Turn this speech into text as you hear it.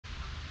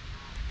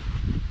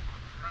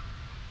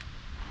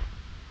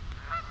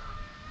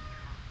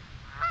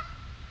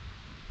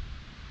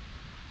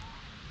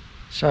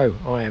So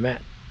I am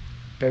at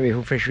Berry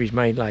Hill Fisheries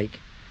main lake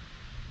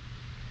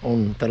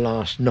on the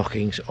last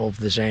knockings of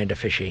the Zander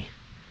fishy,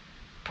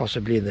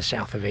 possibly in the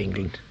south of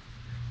England.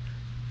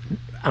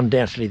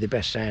 Undoubtedly the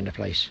best Zander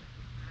place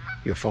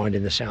you'll find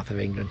in the south of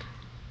England.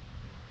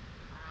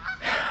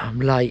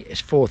 I'm late,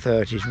 it's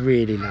 4:30, it's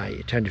really late,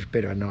 it turned into a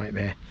bit of a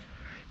nightmare.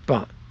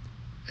 But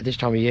at this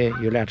time of year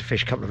you're allowed to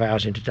fish a couple of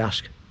hours into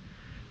dusk.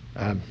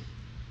 I'm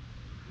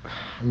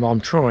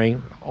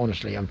trying,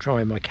 honestly, I'm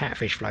trying my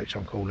catfish floats,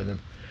 I'm calling them,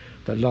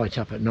 that light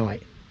up at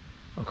night.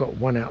 I've got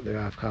one out there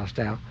I've cast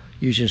out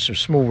using some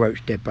small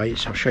roach dead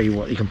baits. I'll show you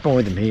what, you can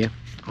buy them here.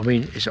 I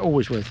mean, it's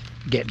always worth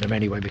getting them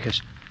anyway, because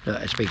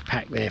it's a big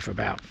pack there for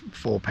about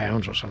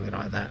 £4 or something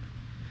like that.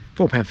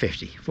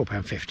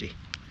 £4.50.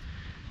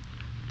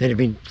 Then it'd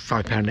been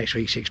 £5 next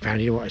week,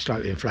 £6. You know what it's like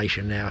with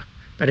inflation now.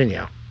 But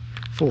anyhow,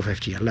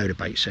 £4.50 a load of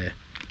baits there.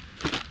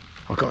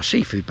 I've got a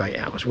seafood bait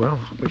out as well,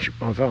 which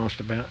I've asked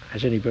about.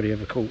 Has anybody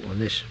ever caught on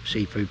this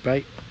seafood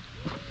bait?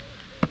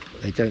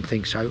 They don't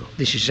think so.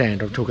 This is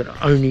Zander. I'm talking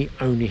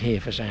only here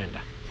for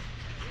Zander.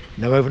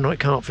 No overnight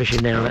carp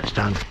fishing now, that's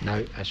done.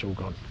 No, that's all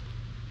gone.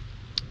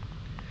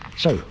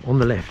 So on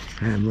the left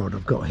hand rod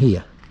I've got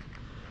here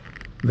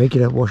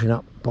regular washing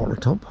up bottle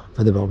top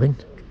for the bobbin,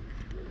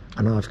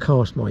 and I've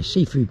cast my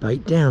seafood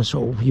bait down,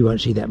 sort of, you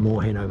won't see that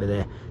moorhen over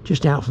there,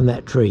 just out from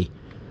that tree.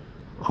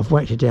 I've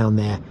whacked it down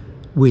there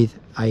with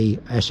a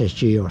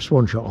SSG or a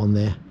swan shot on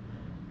there,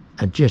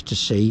 and just to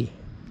see,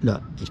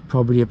 look, it's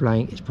probably a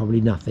blank, it's probably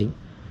nothing.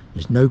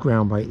 There's no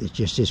ground bait, there's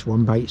just this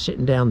one bait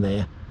sitting down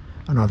there,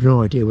 and I've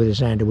no idea whether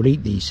Zander will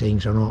eat these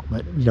things or not,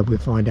 but you know, we'll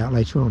find out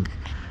later on.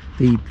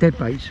 The dead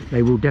baits,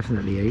 they will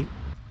definitely eat.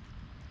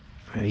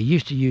 I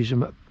used to use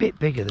them a bit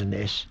bigger than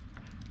this,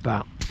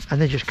 and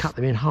then just cut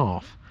them in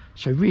half.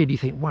 So really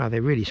think, wow,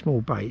 they're really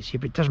small baits. Yeah,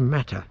 but it doesn't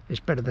matter. It's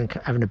better than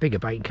having a bigger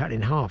bait and cut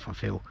in half, I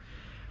feel.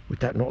 Would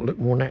that not look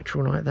more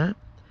natural like that?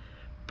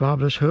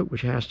 Barbless hook,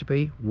 which has to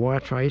be. Wire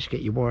trace,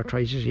 get your wire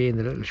traces here in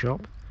the little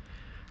shop.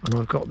 And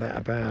I've got that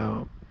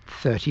about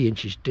 30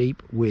 inches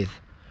deep with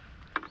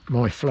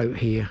my float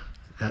here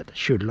that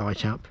should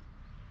light up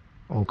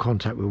on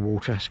contact with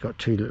water. It's got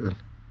two little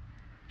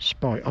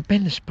spikes. I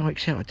bend the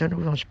spikes out. I don't know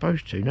what I'm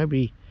supposed to.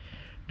 Nobody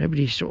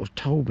sort of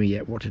told me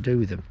yet what to do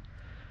with them.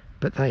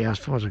 But they, as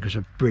far as I can,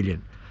 are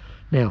brilliant.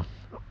 Now,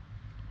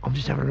 I'm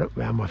just having a look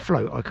around my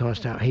float I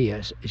cast out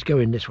here. It's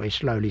going this way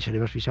slowly, so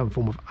there must be some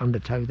form of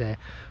undertow there.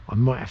 I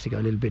might have to go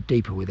a little bit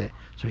deeper with it,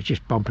 so it's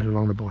just bumping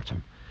along the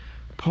bottom.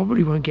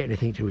 Probably won't get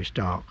anything till it's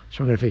dark,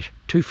 so I'm going to fish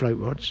 2 float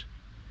rods,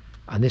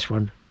 and this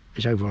one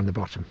is over on the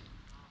bottom.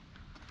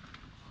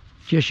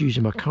 Just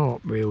using my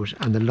carp reels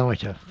and the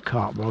lighter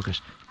carp rod,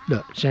 because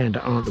look,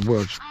 Zander aren't the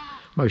world's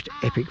most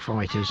epic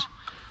fighters,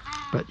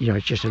 but you know,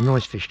 it's just a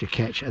nice fish to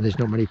catch, and there's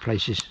not many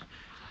places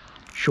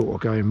short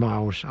of going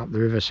miles up the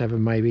River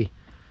Severn maybe.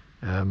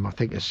 I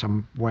think there's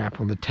some way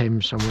up on the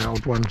Thames somewhere,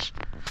 old ones,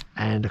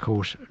 and of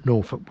course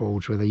Norfolk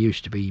Broads, where they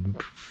used to be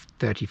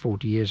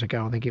 30-40 years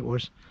ago, I think it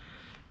was.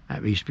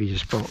 That used to be the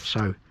spot.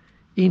 So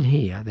in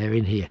here, they're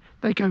in here.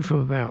 They go from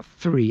about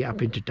 3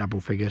 up into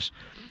double figures.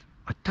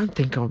 I don't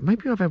think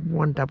maybe I've had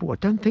one double. I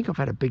don't think I've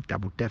had a big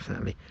double,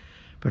 definitely.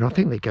 But I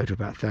think they go to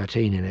about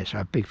 13 in it, so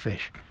a big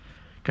fish.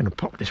 Going to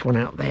pop this one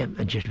out there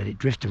and just let it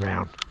drift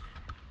around.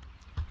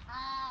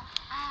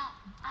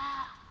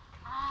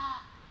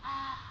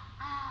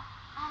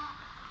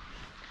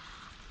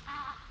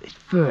 It's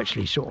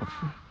virtually sort of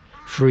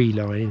free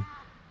lining.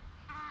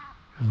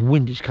 The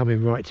wind is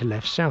coming right to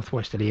left,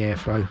 southwesterly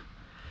airflow.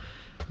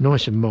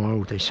 Nice and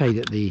mild. They say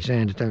that the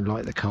Zander don't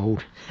like the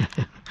cold.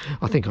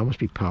 I think I must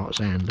be part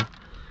Zander.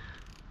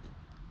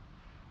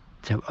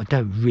 So I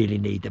don't really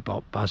need the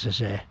buzzers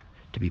there,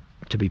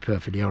 to be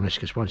perfectly honest,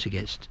 because once it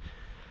gets,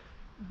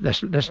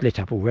 that's lit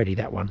up already.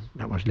 That one's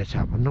lit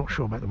up. I'm not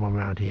sure about the one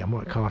around here. I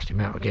might cast him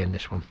out again,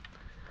 this one.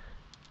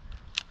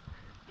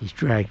 He's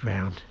dragged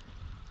round.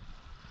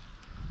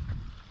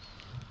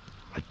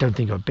 I don't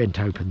think I've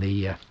bent open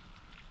the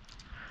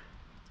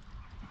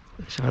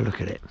let's have a look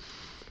at it.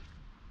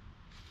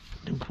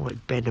 Didn't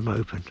quite bend them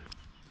open.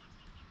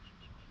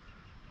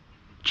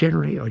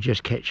 Generally I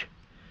just catch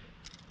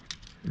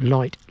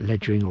light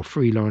ledgering or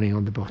free lining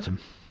on the bottom.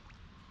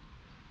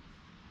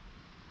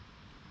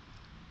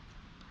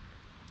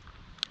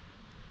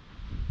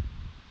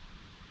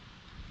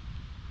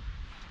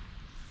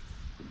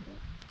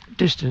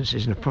 Distance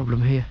isn't a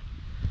problem here.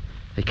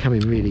 They come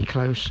in really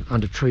close.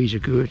 Under trees are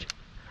good.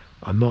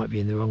 I might be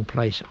in the wrong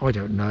place, I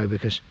don't know,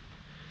 because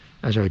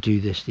as I do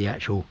this, the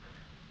actual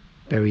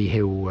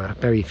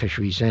Berry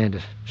Fisheries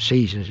Zander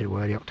season, as it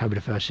were, the October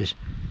the 1st, is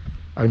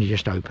only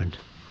just opened.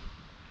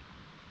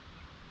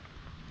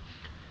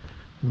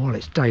 While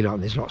it's daylight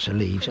and there's lots of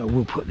leaves, I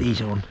will put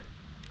these on.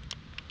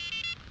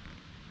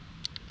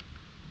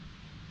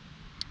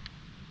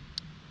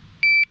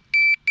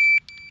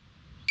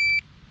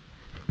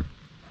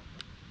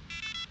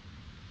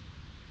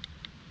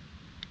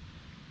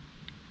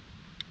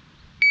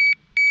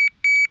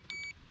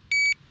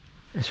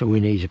 That's all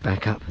we need is a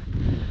backup.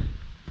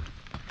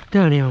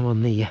 Down here I'm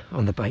on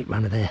the bait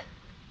runner there.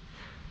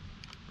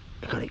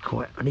 got it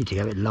quite, I need to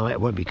go a bit light. I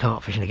won't be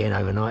carp fishing again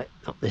overnight,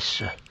 not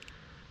this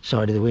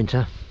side of the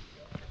winter.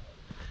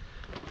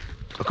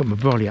 I've got my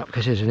brolly up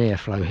because there's an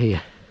airflow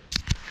here.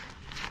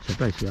 So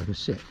basically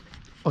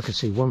I can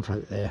see one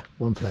float there,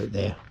 one float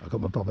there. I've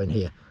got my bobbin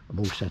here, I'm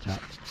all set up.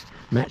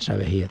 Mat's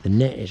over here, the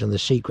net is on the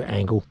secret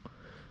angle,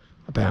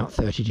 about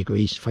 30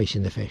 degrees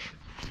facing the fish.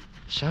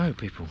 So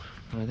people,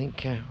 I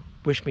think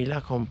wish me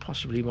luck on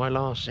possibly my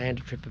last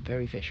Zander trip of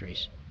berry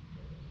fisheries.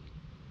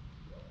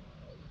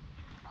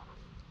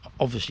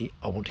 Obviously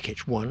I want to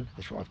catch one,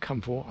 that's what I've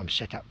come for. I'm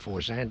set up for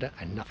Zander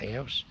and nothing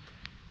else.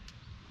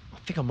 I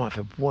think I might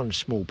have one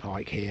small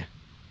pike here,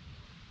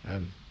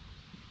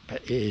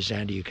 but it is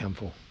Zander you come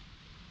for.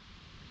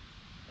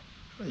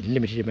 The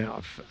limited amount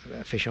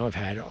of fish I've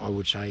had, I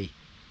would say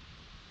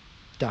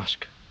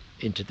dusk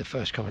into the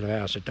first couple of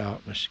hours of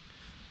darkness.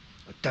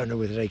 I don't know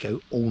whether they go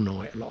all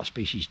night. A lot of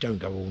species don't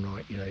go all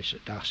night, you know, it's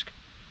at dusk.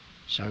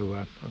 So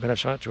I'm going to have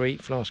something to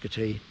eat, flask of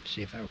tea,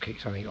 see if that will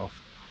kick something off.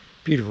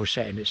 Beautiful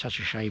setting. It's such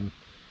a shame,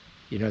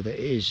 you know, that it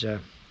is,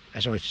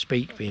 as I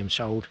speak, being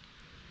sold,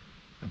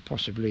 and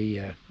possibly,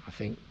 I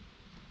think,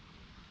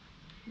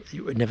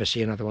 you would never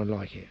see another one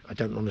like it. I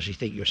don't honestly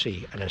think you'll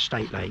see an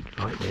estate lake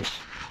like this,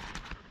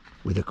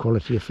 with the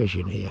quality of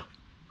fishing here,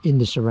 in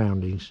the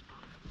surroundings.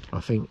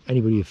 I think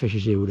anybody who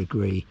fishes here would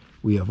agree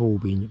we have all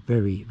been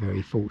very,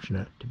 very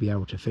fortunate to be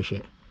able to fish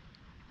it.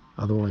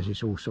 Otherwise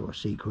it's all sort of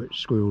secret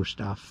squirrel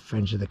stuff,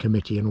 friends of the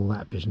committee and all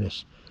that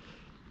business.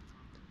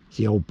 It's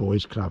the old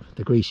boys club,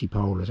 the greasy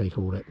pole as they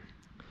call it,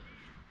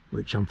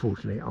 which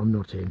unfortunately I'm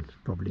not in.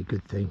 Probably a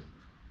good thing,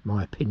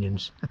 my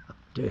opinions.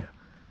 Dear.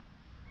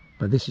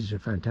 But this is a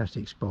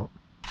fantastic spot.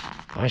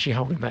 I'm actually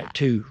holding back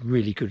two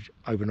really good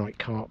overnight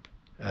carp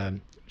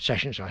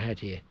sessions I had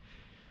here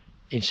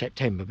in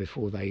September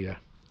before they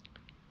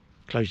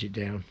closed it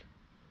down.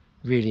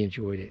 Really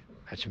enjoyed it,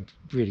 had some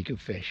really good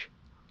fish.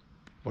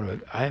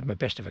 I had my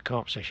best ever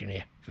carp session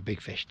here for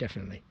big fish,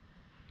 definitely.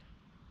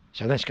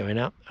 So that's going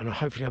up, and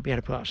hopefully I'll be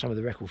able to put up some of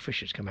the record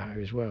fish that's come out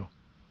here as well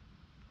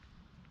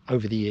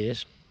over the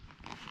years.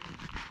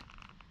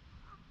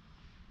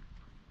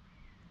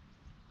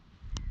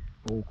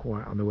 All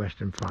quiet on the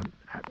western front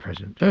at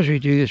present. So as we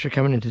do this, we're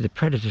coming into the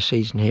predator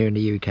season here in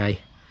the UK.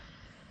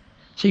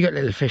 So you got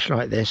little fish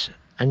like this,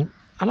 and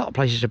a lot of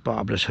places are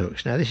barbless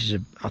hooks. Now this is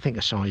I think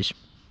a size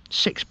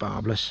 6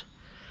 barbless,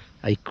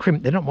 a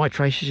crimp. They're not my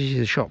traces, these are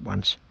the shop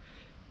ones.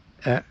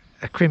 A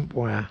crimp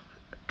wire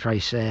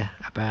trace there,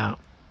 about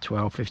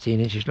 12-15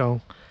 inches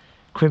long,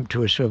 crimp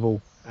to a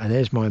swivel, and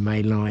there's my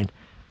main line,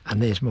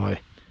 and there's my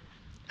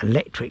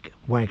electric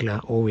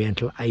waggler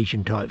oriental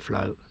Asian type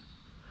float,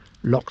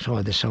 locked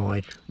either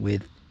side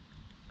with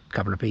a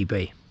couple of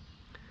PB.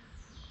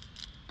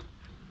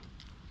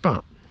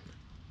 But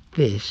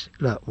this,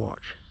 look,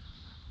 watch,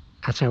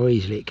 that's how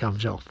easily it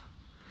comes off.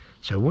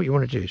 So what you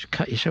want to do is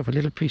cut yourself a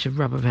little piece of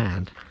rubber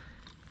band,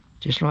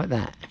 just like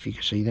that, if you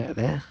can see that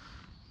there.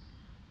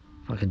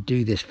 If I can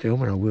do this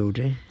film, and I will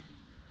do.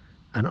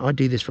 And I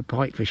do this for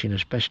pike fishing,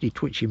 especially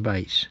twitching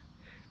baits,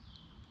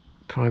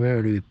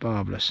 primarily with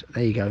barbless.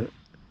 There you go.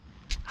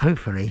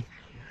 Hopefully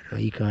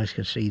you guys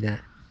can see that.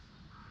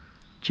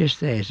 Just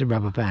there's the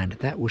rubber band.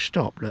 That will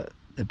stop, look,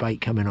 the bait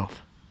coming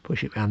off.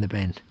 Push it round the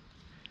bend.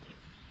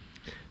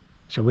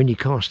 So when you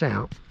cast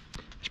out,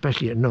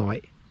 especially at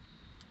night,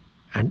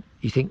 and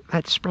you think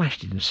that splash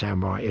didn't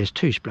sound right, there's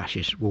two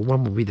splashes. Well,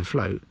 one will be the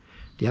float,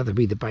 the other will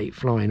be the bait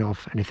flying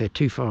off, and if they're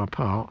too far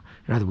apart,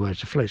 in other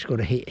words, the float's got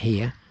to hit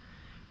here,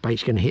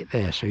 bait's going to hit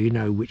there, so you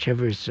know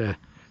whichever is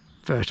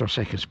first or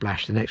second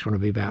splash, the next one will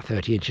be about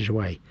 30 inches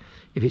away.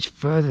 If it's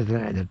further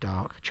than that in the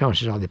dark,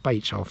 chances are the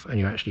bait's off and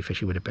you're actually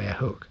fishing with a bare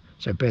hook.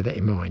 So bear that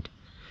in mind.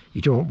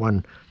 You don't want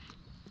one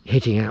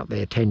hitting out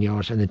there 10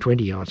 yards and then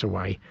 20 yards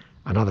away,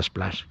 another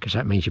splash, because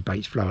that means your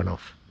bait's flowing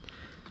off.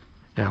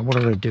 Now what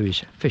I'm going to do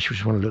is fish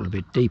this one a little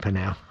bit deeper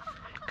now,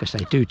 because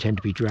they do tend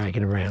to be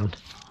dragging around.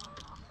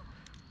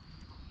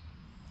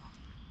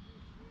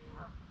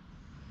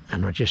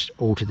 And I just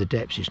alter the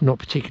depths. It's not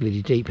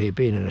particularly deep here,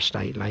 being an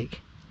estate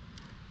lake.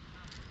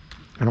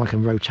 And I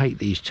can rotate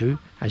these two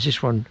as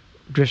this one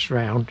drifts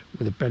round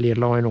with a belly of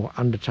line or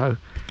undertow.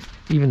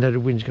 Even though the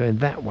wind's going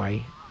that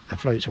way, the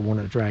floats will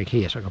want to drag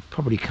here, so I can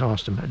probably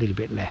cast them a little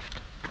bit left.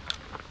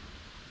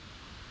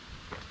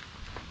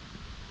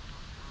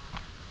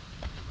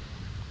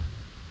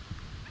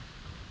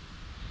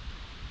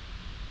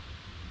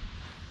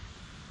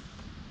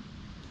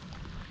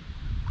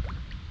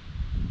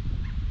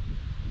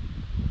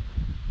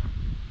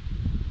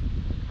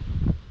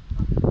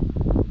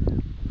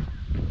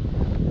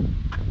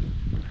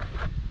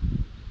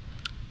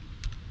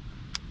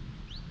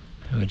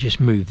 I'll just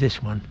move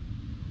this one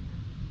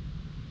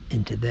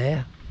into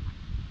there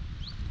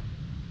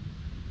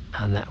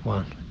and that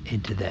one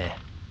into there.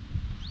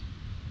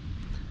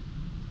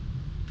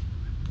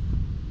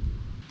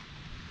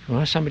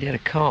 Well, somebody had a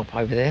carp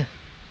over there.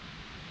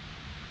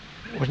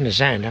 It wasn't a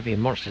Zander, it'd be a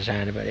monster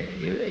Zander, but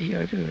you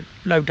know,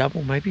 low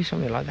double maybe,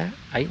 something like that.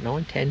 8,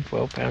 9, 10,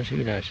 12 pounds,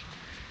 who knows.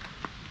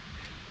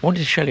 I wanted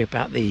to show you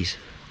about these.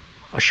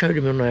 I showed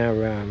them on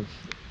our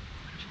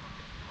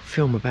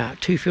film about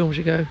 2 films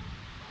ago.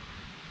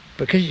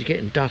 Because it's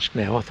getting dusk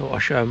now, I thought I'd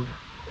show them,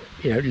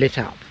 you know, lit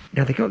up.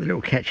 Now they got the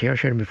little catch here, I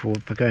showed them before,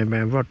 for going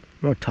around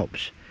rod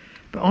tops.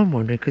 But I'm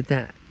wondering, could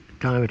that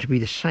diameter be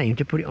the same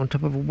to put it on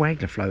top of a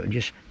waggler float and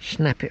just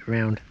snap it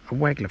around a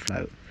waggler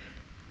float?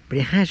 But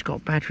it has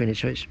got battery in it,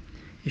 so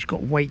it's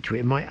got weight to it.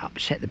 It might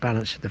upset the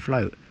balance of the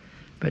float.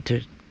 But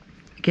to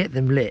get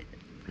them lit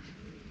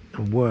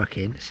and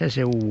working, it says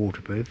they're all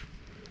waterproof.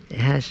 It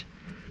has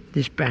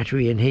this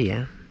battery in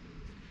here.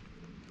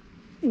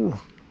 Ooh,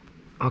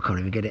 I can't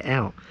even get it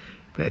out.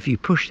 But if you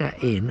push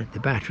that in, the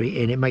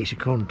battery in, it makes a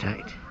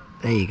contact.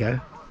 There you go.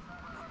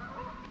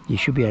 You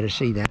should be able to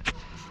see that.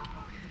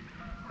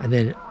 And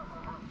then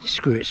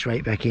screw it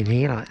straight back in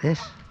here like this.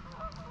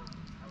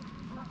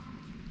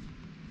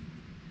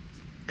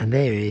 And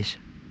there is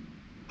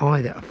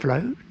either a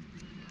float,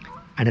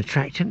 an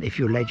attractant if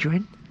you're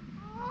ledgering.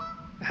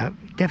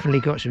 Definitely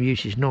got some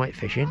uses night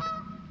fishing.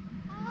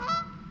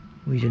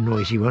 He's a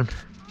noisy one.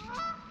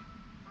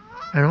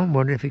 And I'm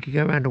wondering if it could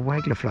go around a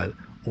waggler float,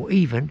 or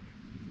even,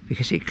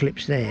 because it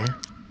clips there,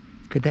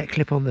 could that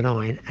clip on the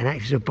line and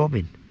act as a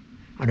bobbin?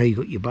 I know you've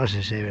got your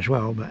buzzers there as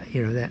well, but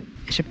you know that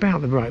it's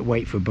about the right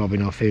weight for a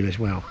bobbin, I feel, as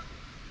well.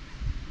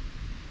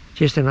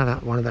 Just another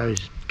one of those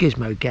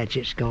gizmo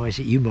gadgets, guys,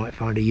 that you might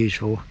find a use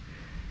for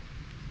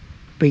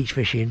beach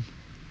fishing,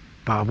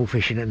 barbel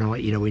fishing at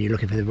night, you know, when you're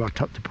looking for the rod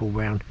top to pull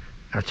round.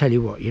 I'll tell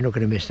you what, you're not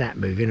going to miss that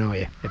moving, are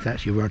you, if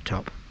that's your rod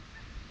top?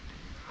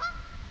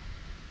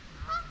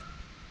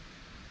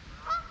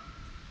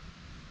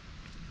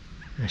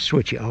 Now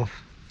switch it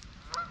off,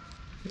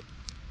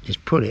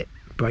 just pull it,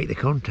 break the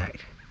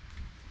contact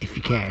if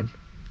you can.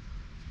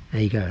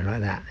 There you go,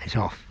 like that, it's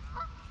off.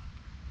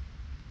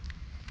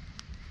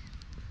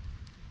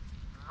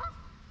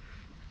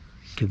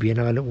 Could be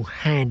another little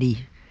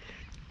handy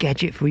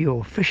gadget for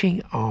your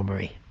fishing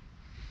armoury.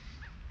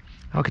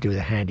 I could do with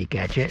a handy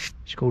gadget.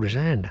 It's called a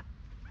Zander.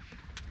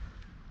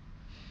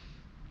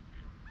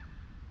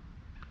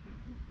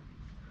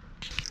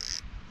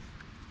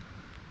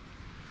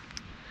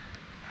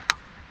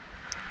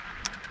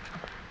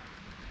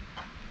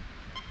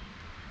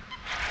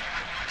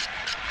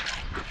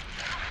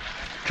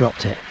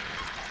 Dropped it.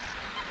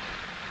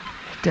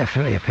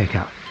 Definitely a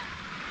pickup.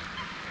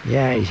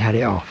 Yeah, he's had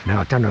it off. Now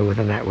I don't know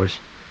whether that was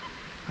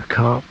a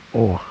carp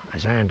or a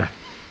Zander,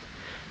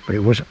 but it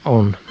was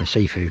on the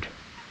seafood.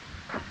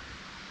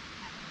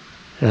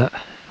 Look,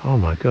 oh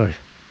my god,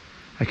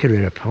 I could have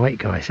been a pike,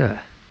 guys. Look.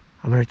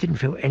 I mean, I didn't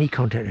feel any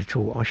contact at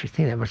all. I should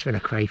think that must have been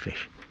a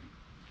crayfish.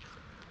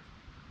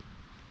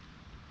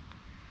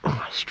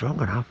 Oh, it's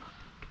strong enough.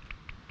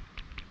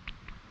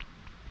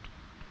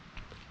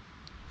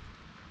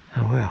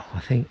 Oh well,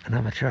 I think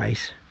another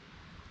trace.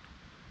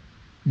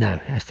 No,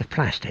 that's the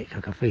plastic.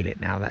 I can feel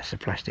it now. That's the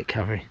plastic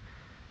covering.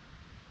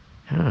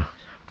 Oh,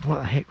 what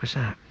the heck was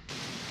that?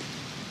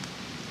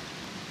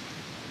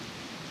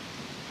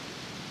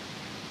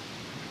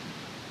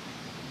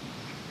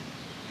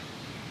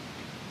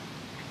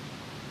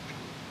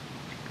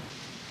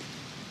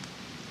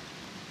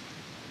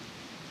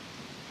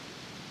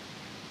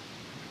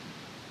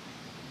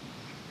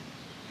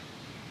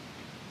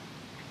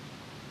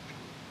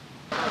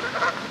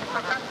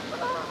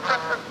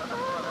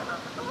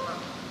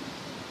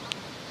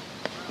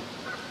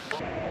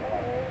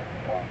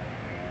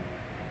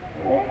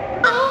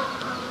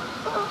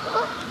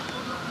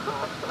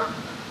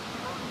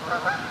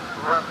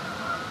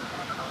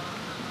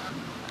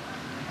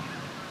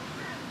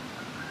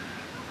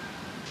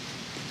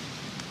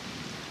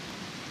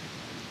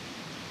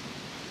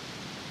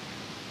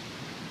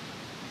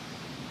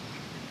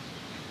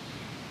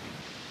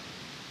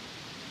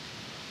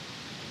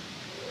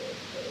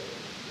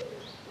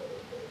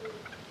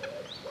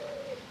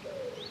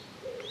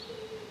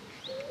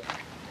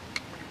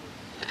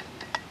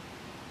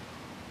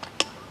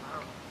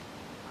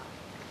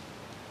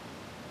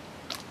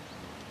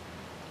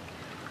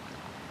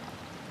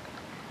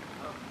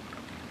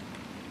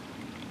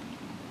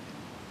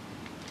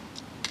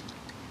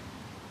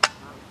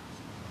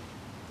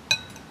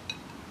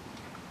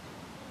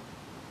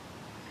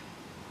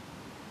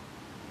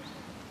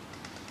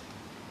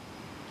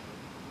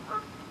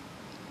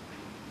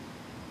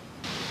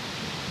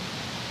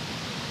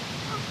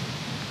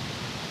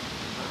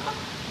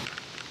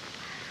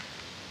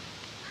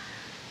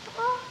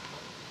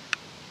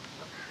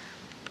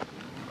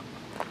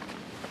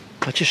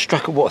 I just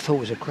struck at what I thought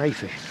was a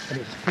crayfish,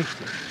 and it was a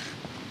fish.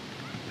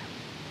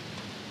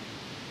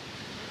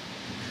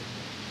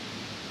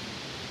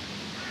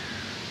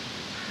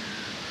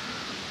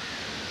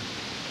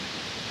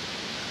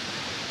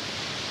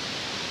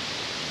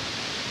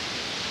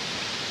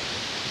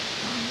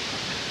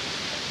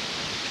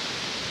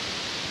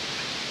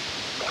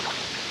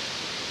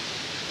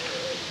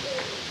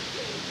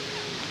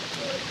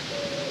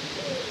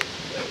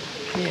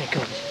 Yeah,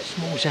 God, it's a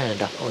small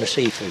Zander on a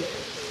seafood.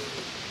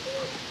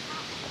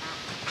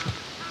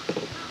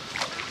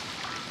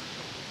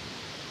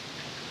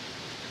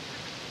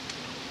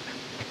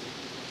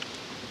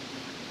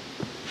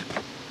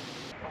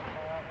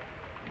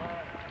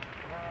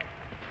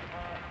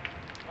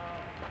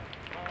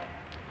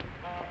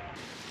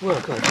 Well,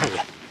 I've got to tell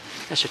you,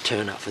 that's a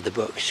turn up for the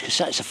books, because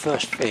that's the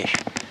first fish,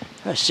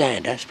 first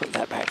zander, let's put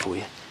that back for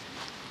you,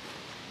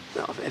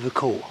 that I've ever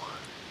caught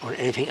on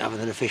anything other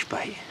than a fish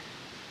bait.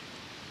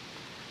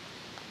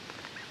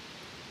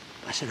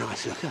 That's a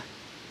nice looker.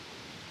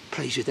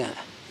 Pleased with that.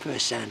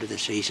 First zander of the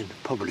season,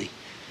 probably.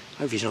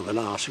 Hopefully it's not the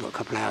last, we've got a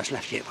couple of hours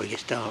left yet before it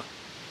gets dark.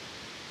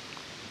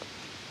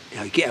 You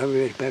know, get over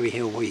here to Berry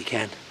Hill where you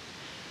can,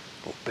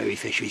 or Berry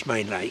Fisheries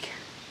main lake,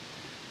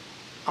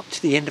 up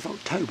to the end of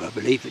October I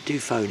believe, but do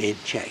phone in,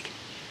 check,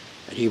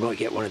 and you might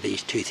get one of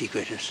these toothy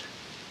critters.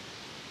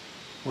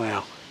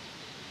 Wow,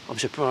 I'm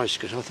surprised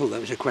because I thought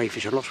that was a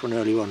crayfish. I lost one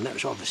earlier on, that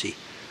was obviously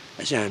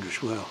a zander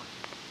as well.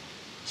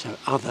 So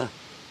other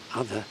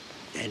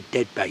than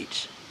dead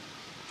baits.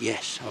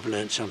 Yes, I've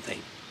learned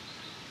something.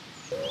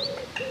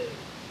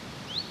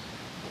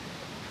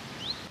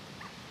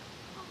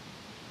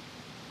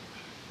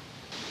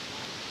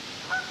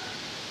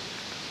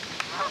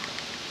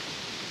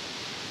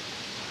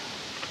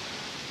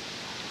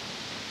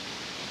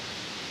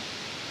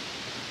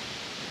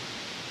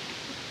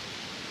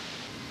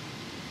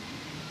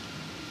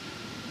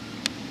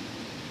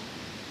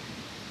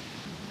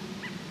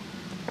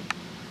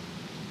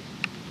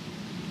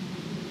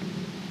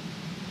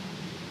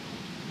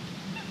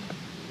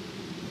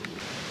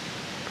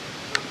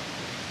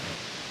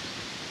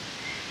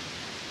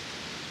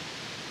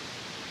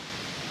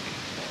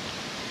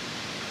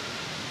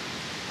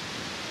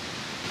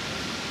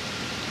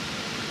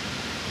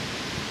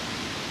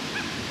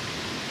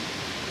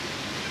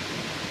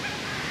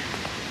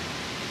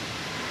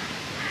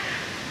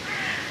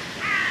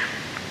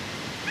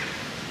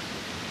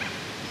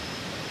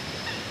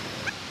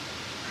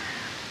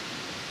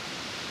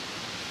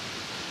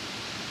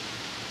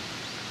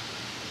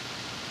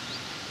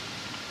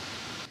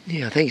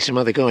 Yeah, I think some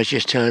other guys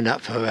just turned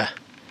up for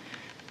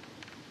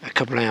a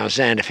couple of hours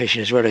zander fishing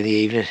as well in the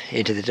evening,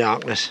 into the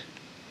darkness.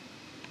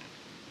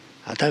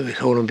 I don't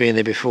recall them being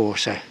there before,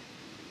 so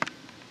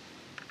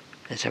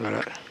let's have a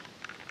look. I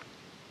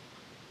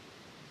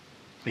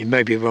mean,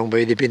 maybe wrong,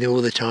 but they've been there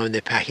all the time,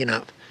 they're packing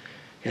up.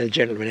 The other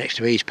gentleman next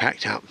to me, he's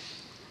packed up.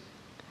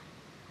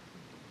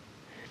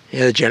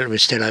 The other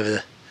gentleman's still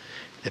over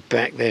the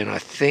back there, and I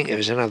think there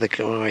was another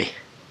guy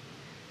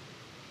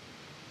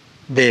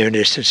there in the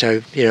distance,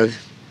 so, you know,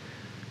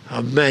 I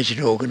imagine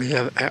they're all going to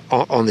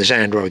go on the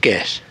zander, I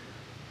guess.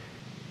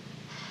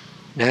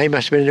 Now, he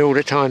must have been there all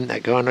the time,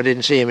 that guy, and I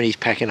didn't see him, and he's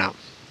packing up.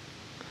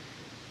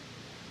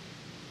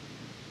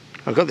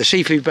 I've got the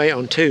seafood bait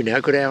on too now,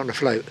 got it out on the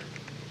float.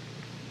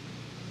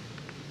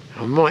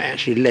 I might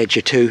actually ledge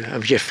a two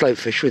and just float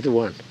fish with the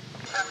one.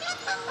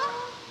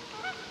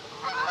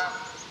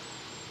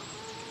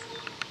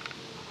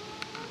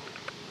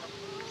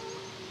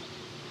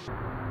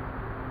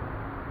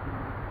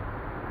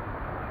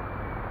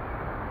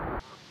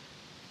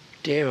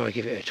 Dare I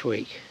give it a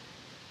tweak?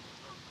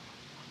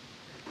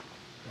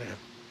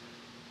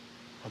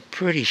 I'm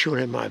pretty sure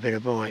there might have been a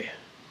bite.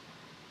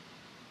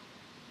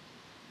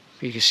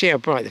 You can see how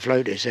bright the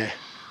float is there.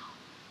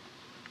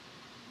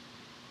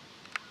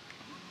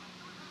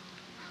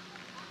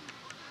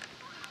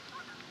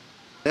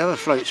 The other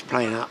float's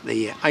playing up,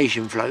 the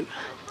Asian float.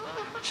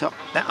 So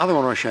that other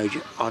one I showed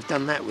you, I've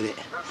done that with it.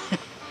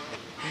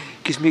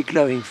 Gives me a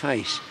glowing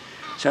face.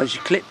 So I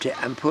just clipped it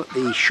and put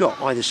the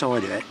shot either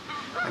side of it,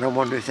 and I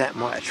wonder if that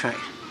might attract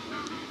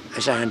a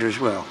zander as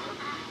well.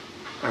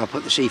 And I'll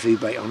put the seafood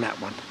bait on that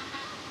one.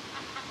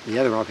 The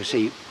other one I can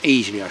see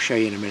easily, I'll show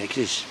you in a minute,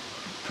 because it's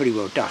pretty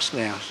well dusk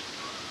now.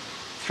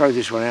 Throw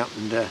this one out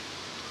and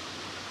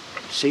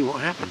see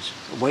what happens.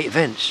 Wait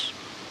events.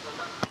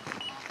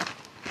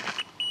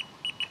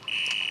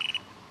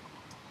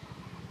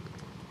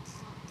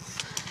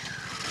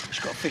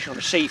 Just got a fish on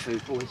the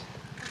seafood, boys.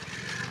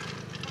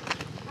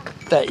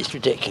 That is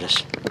ridiculous.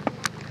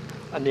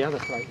 And the other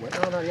float went.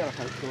 Oh no, the other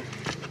float's gone.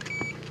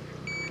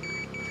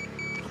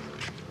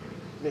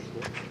 Missed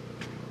it.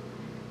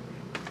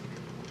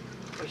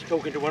 I was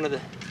talking to one of the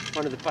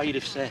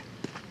bailiffs there.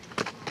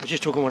 I was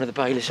just talking to one of the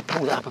bailiffs to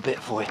pull that up a bit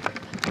for you.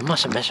 I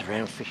mustn't mess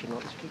around fishing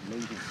like this. Keep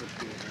losing fish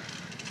here.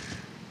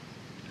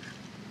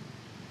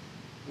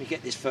 Let me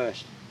get this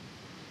first.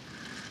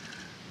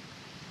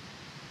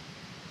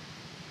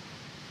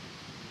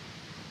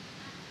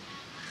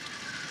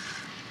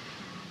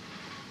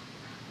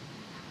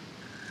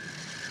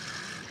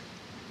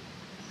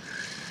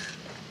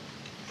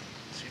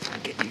 See if I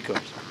can get you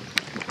guys.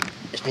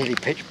 It's nearly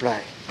pitch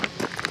black.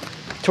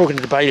 Talking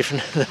to the bailiff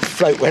and the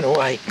float went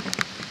away.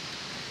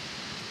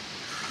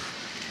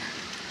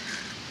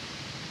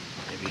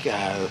 There we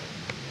go.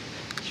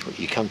 That's what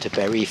you come to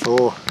Berry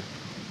for.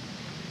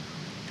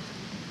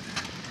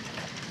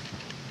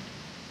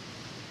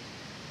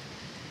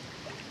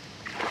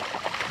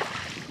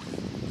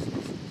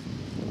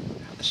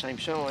 About the same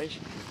size.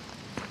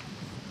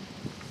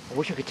 I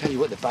wish I could tell you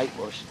what the bait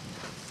was,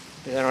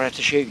 but then I'd have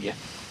to shoot you.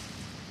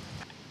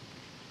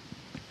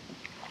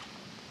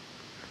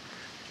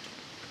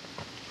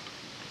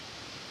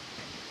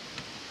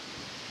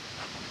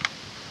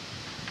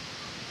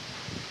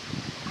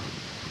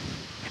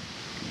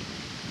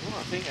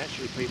 think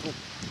actually, people.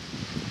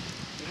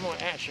 It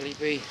might actually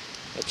be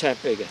a tad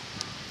bigger.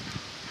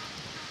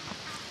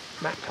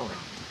 Map time.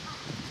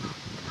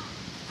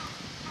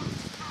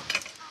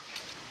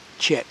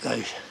 Check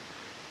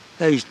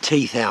those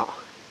teeth out.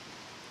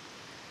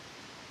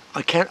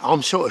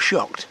 I'm sort of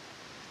shocked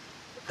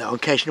that I'm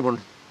catching them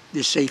on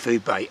this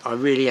seafood bait. I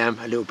really am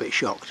a little bit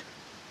shocked.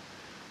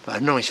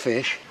 But a nice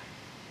fish.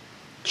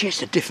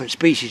 Just a different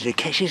species to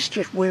catch. It's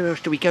just, where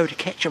else do we go to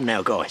catch them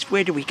now, guys?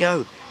 Where do we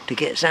go to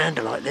get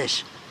zander like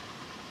this?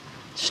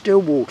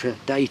 Stillwater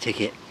day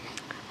ticket.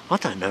 I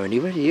don't know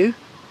anywhere, do you?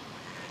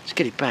 Let's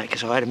get it back,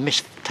 because I had a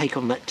mistake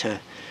on that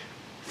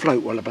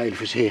float while the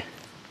bailiff was here.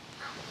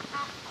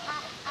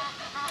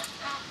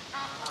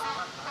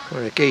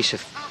 Well, the geese are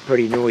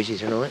pretty noisy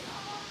tonight.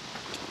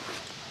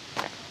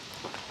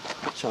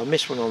 So I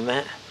missed one on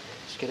that.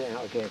 Let's get it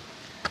out again.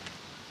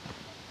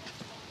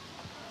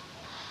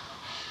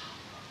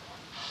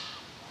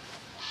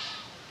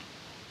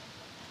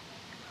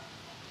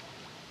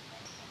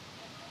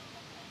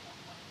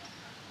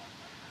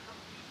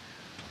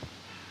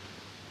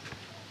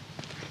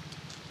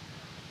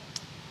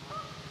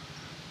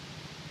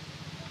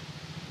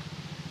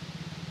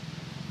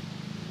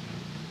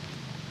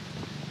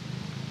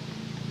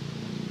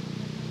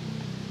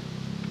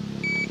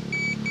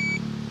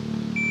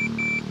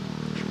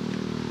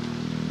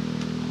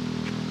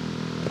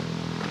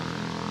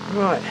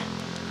 Right,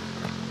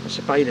 that's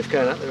the bailiff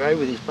going up the road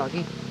with his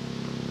buggy.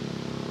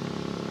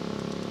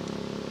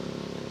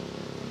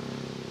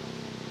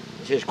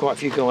 There's quite a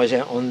few guys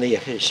out on the,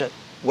 it's a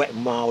wet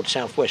and mild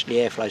southwesterly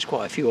airflow. There's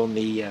quite a few on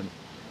the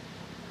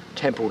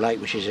Temple Lake,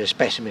 which is a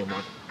specimen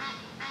one.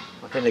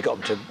 I think they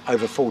got them to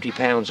over 40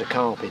 pounds of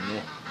carp in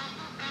there.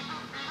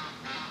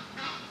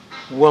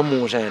 One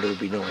more zander would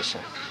be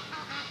nicer.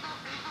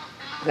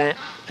 That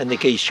and the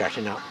geese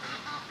chatting up.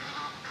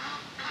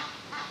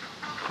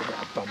 Give it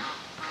a bump.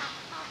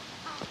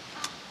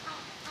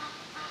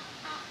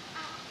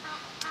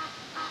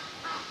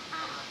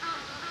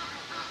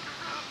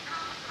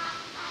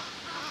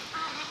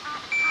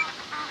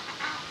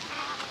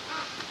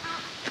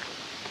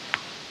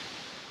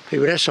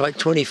 People, that's like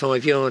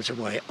 25 yards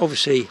away.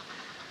 Obviously,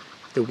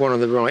 the one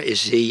on the right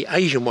is the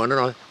Asian one,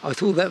 and I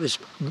thought that was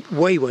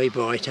way, way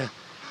brighter.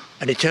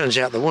 And it turns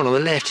out the one on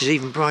the left is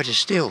even brighter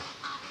still.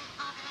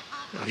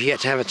 I've yet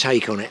to have a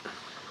take on it.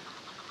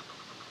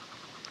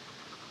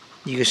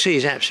 You can see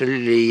it's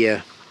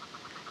absolutely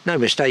no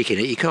mistake in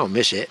it. You can't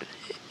miss it.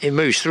 It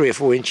moves 3 or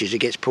 4 inches, it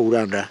gets pulled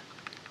under.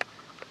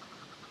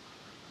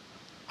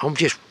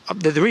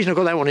 The reason I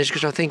got that one is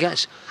because I think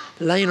that's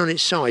laying on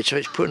its side, so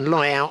it's putting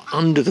light out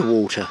under the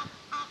water.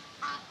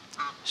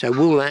 So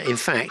will that, in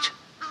fact,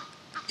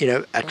 you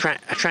know,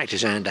 attract a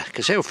zander?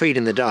 Because they'll feed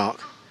in the dark.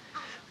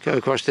 Go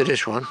across to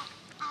this one.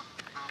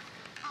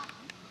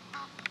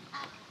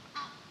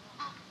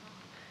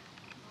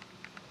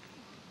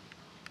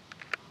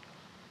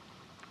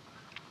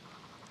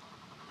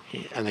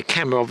 And the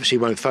camera obviously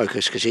won't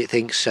focus because it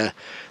thinks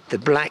the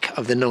black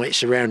of the night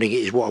surrounding it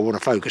is what I want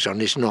to focus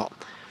on. It's not.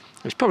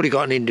 It's probably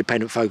got an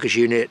independent focus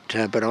unit,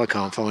 but I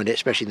can't find it,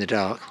 especially in the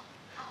dark.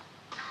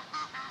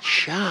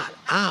 Shut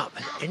up!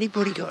 Has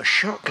anybody got a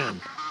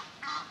shotgun?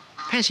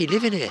 Fancy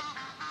living here.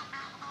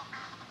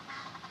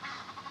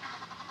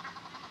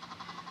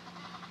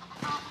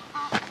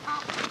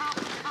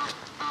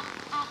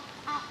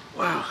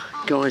 Wow,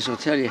 guys, I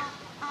tell you,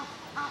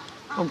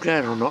 I'm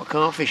glad I'm not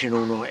carp fishing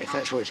all night if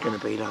that's what it's going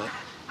to be like.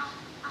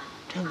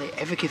 Don't they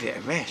ever give it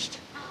a rest?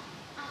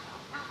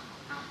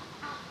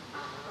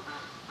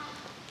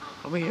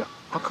 I mean,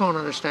 I can't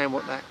understand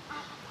why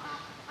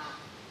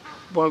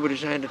would a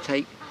zander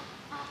take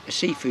a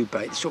seafood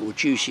bait that's sort of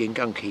juicy and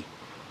gunky?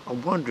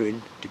 I'm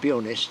wondering, to be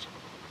honest,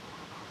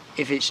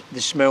 if it's the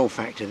smell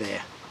factor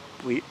there.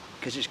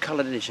 Because it's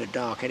coloured and it's so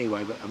dark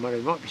anyway, but I mean,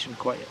 there might be some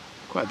quite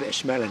a bit of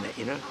smell in it,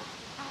 you know.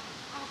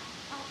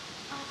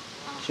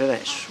 So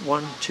that's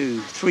 1, 2,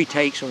 3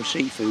 takes on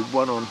seafood,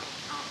 1 on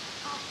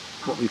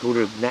what we call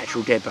a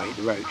natural dead bait,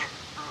 the roach,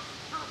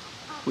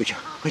 which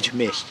I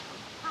missed.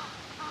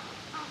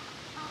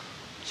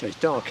 So it's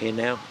dark here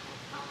now,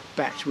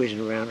 bats whizzing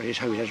around, I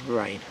just hope it doesn't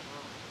rain.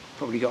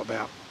 Probably got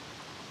about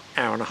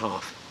an hour and a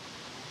half.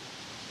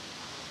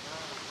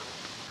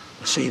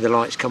 I see the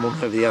lights come on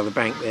over the other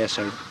bank there,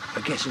 so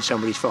I'm guessing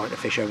somebody's fighting a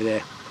fish over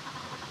there.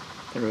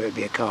 I don't know if it'd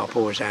be a carp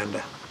or a zander.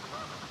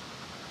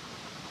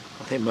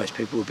 I think most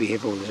people would be here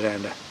for the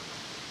zander.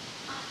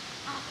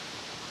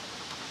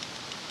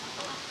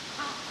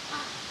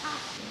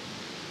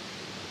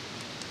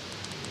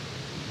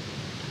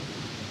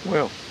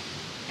 Well,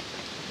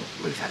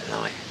 move that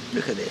light.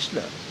 Look at this,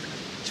 look.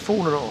 It's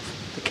fallen off.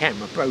 The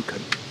camera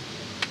broken.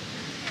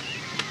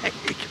 A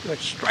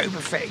strobe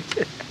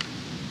effect.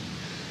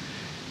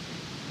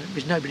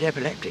 There's nobody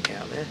epileptic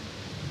out there.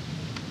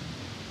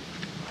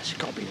 It's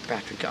got to be the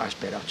battery. That's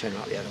better. I'll turn it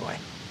up the other way.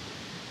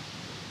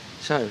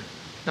 So,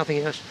 nothing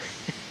else.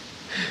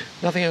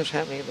 Nothing else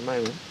happening at the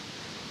moment.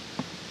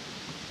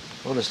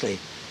 Honestly,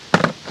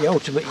 the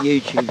ultimate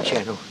YouTube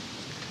channel.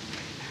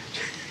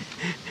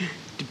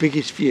 The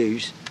biggest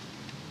views.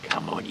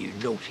 Come on, you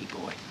naughty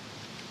boy.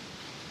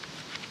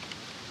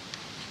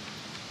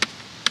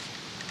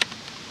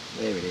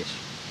 There it is.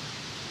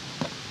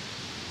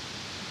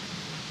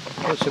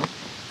 Got some.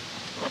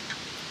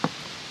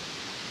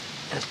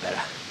 That's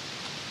better.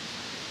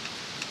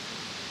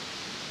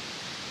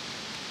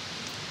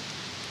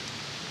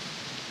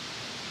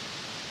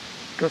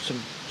 Got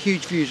some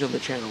huge views on the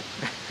channel.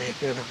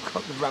 And I've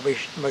got the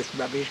most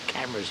rubbish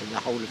cameras in the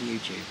whole of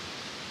YouTube.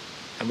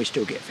 And we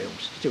still get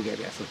films, still get a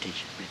bit of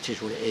footage. But it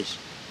is what it is.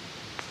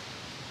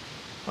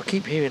 I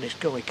keep hearing this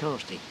guy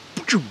casting.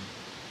 I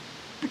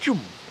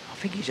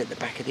think he's at the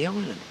back of the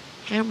island.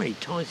 How many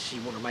times does he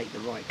want to make the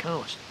right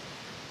cast?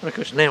 And of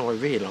course now I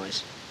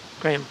realise,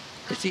 Graeme,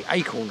 it's the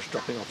acorns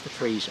dropping off the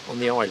trees on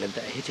the island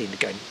that are hitting the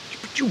going.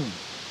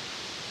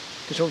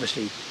 Because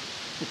obviously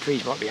the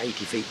trees might be 80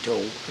 feet tall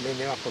and then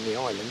they're up on the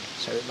island,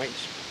 so it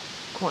makes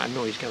quite a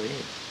noise going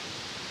in.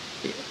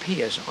 It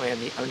appears I am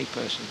the only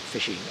person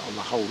fishing on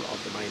the whole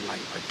of the main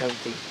lake.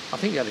 I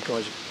think the other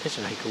guys, there's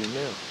an acorn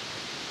now.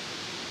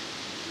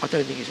 I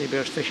don't think it's anybody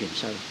else fishing,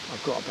 so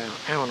I've got about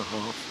an hour and a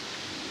half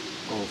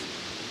of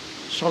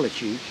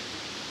solitude.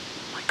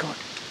 Oh my God,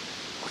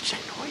 what's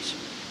that noise?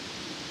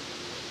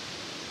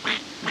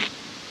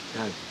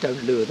 No,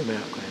 don't lure them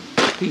out,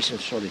 Graeme. Peace and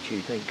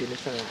solitude, thank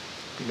goodness for that.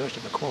 It'd be nice to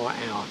have a quiet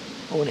hour.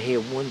 I want to hear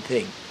one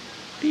thing.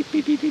 Beep,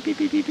 beep, beep, beep, beep,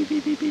 beep, beep,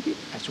 beep, beep, beep, beep.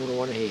 That's all I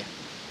want to hear.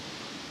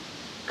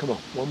 Come on,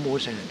 one more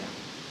Zander.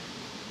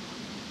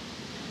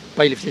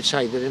 Bailiff did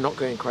say that they're not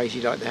going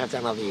crazy like they have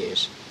done other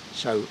years.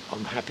 So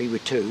I'm happy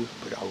with 2,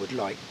 but I would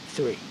like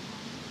 3.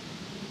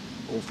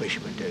 All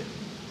fishermen do.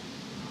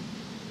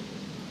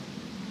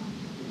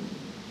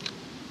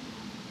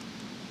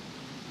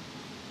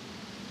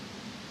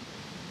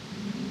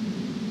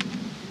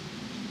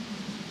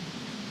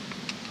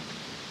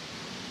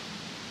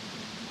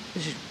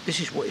 This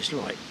is what it's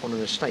like on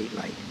an estate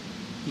lake.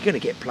 You're going to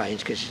get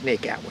planes because it's near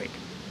Gatwick,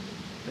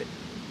 but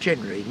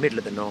generally middle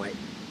of the night,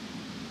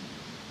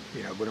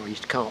 you know, when I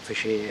used to carp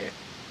fish here,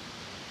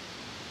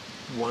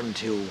 1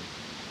 till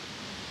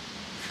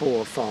 4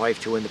 or 5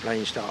 till when the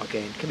planes start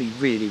again, can be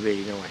really,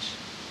 really nice.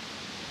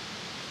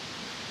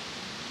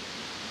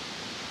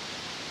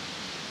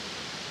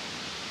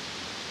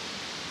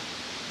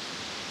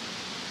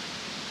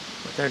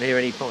 I don't hear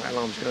any bite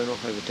alarms going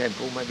off over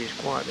Temple. Maybe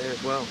it's quiet there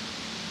as well.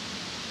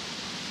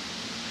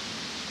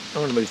 I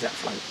want to move that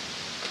float.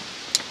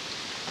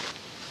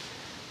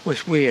 Well,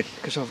 it's weird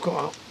because I've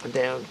got up and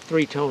down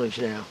 3 times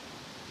now.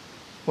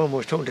 One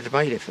was talking to the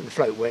bailiff and the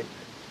float went.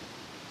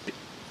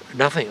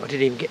 Nothing. I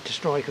didn't even get to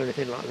strike or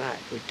anything like that.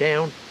 It was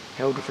down,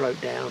 held the float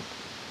down,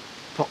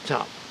 popped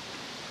up.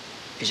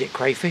 Is it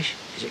crayfish?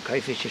 Is it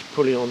crayfish just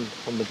pulling on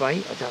the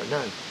bait? I don't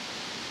know.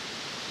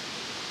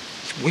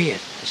 It's weird.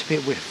 It's a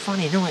bit weird.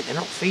 Funny night. They're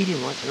not feeding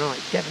right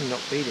tonight. Definitely not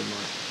feeding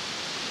right.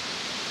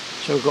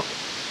 So we've got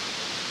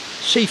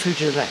seafood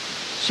to the left,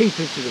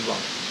 seafood to the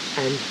right,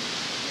 and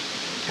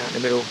out in the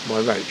middle, my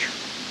roach.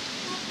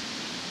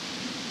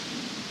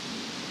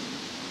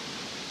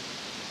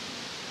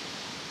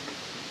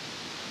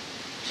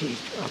 See,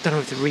 I don't know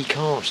if to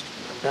recast,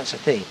 that's the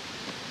thing.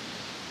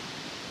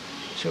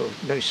 Sort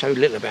of know so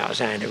little about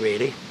Zander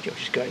really,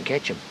 just go and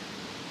catch them.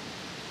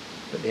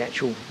 But the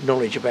actual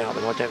knowledge about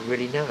them I don't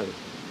really know.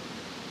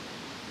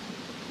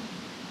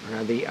 I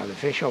know they eat other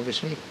fish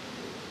obviously.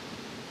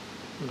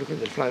 Look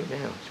at the float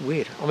now, it's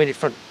weird. I'm in the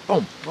front,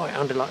 boom, right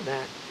under like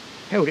that.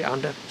 Held it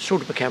under,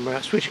 sorted the camera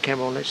out, switched the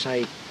camera on, let's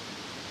say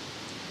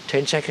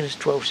 10 seconds,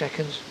 12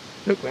 seconds.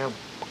 Look round,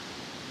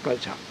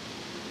 floats up.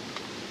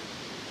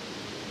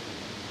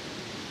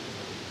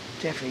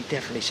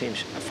 Definitely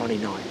seems a funny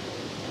night.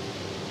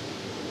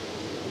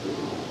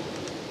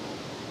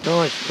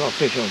 Nice, got a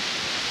fish on.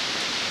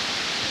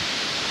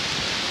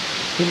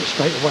 Hit it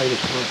straight away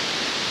this time.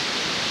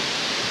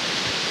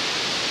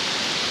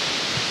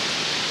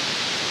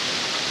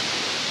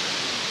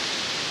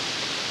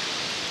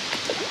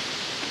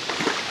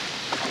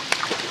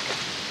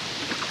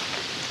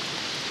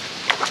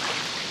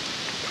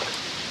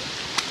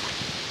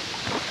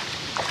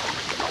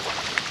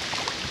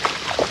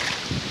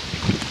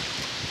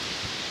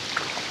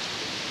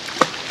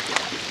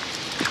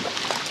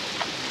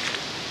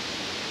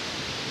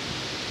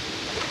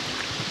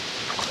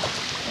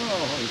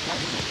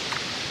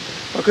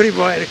 I got it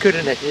right and I could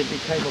have netted it,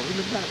 it came off. It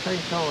looked about the same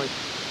size.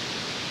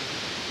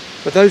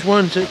 But those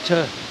ones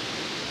that,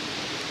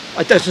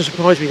 it doesn't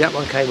surprise me that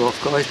one came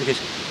off, guys,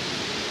 because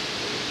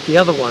the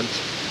other ones,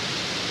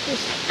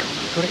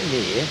 I've got it in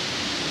here.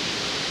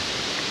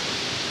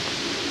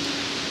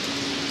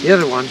 The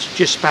other ones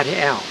just spat it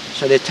out,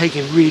 so they're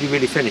taking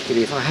really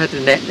finically. If I had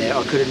the net there,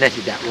 I could have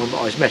netted that one, but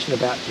I was messing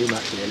about too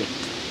much really.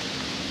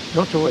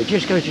 Not to worry,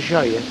 just goes to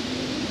show you,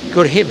 you've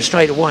got to hit them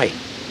straight away.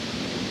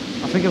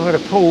 I think if I'd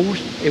have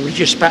paused, it would have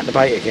just spat the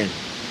bait again.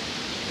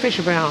 Fish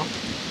about,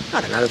 I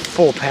don't know,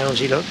 4 pounds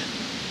he looks.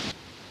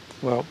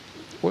 Well,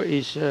 what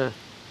is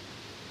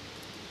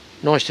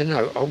nice to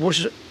know, I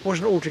wasn't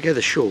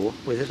altogether sure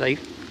whether they,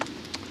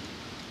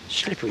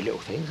 slippery little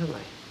things, aren't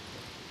they?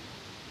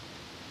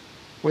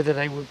 Whether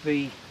they would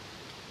be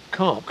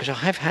carp, because I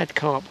have had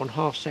carp on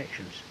half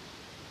sections.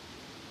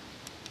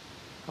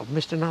 I've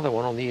missed another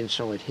one on the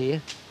inside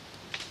here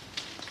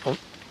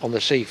on the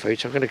seafood,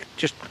 so I'm going to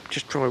just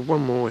try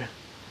one more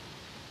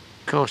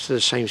cast to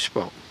the same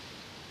spot.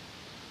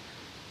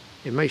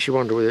 It makes you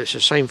wonder whether it's the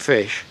same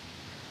fish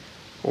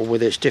or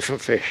whether it's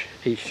different fish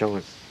each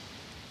time,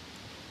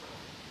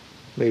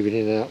 moving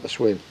in and out the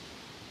swim.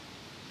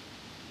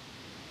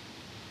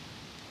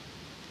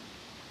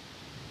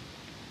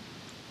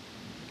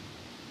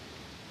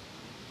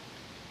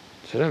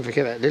 So don't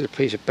forget that little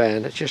piece of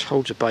band that just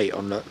holds a bait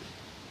on, look,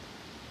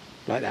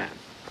 like that.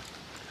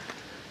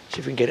 See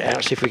if we can get it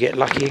out, see if we get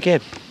lucky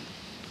again.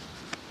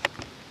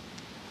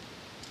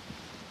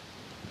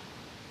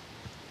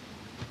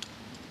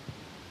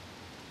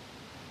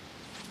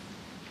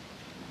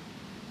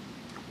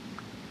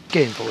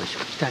 Again, boys,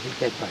 static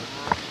dead bait.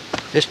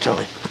 This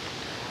time,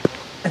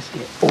 let's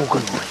get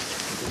organised.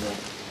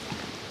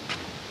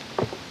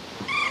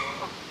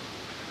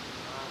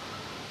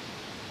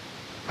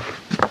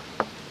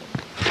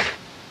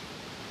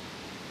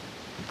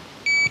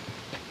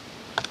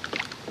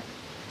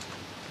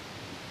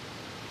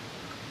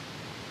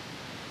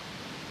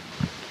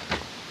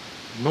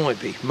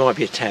 Might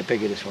be a tad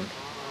bigger, this one.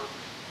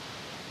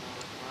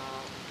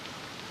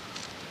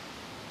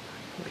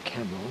 Put the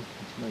camera on,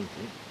 that's main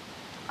thing.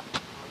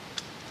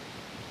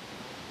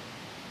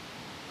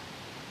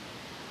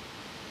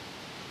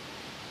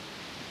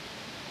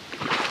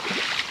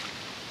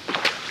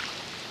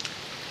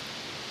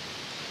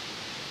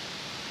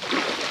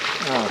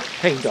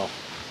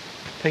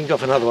 Pinged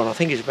off another one. I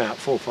think it's about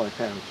 4 or 5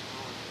 pounds.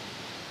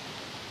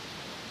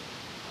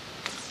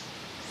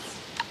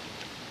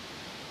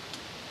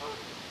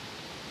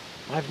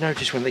 I've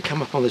noticed when they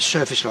come up on the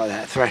surface like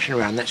that, thrashing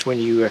around, that's when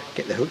you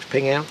get the hooks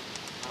ping out.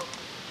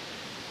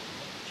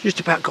 Just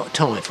about got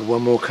time for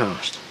one more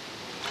cast.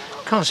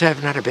 Can't say I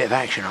haven't had a bit of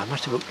action. I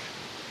must have hooked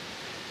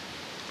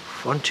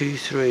 1, 2,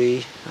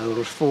 3, there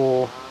was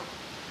 4.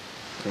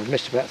 I've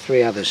missed about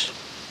 3 others.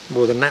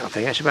 More than that, I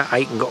think. That's about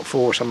 8 and got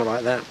 4, something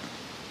like that.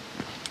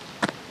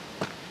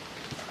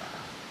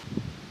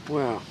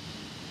 Well,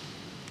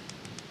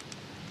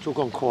 it's all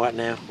gone quiet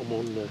now. I'm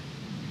on the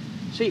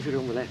seafood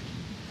on the left.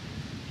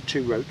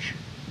 2 roach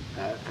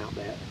out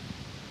there,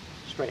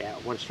 straight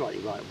out, one slightly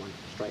right, one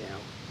straight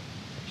out.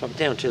 So I'm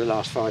down to the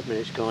last 5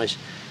 minutes, guys.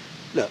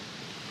 Look,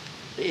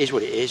 it is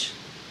what it is.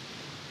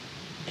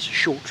 It's a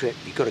short trip,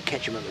 you've got to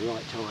catch them at the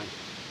right time.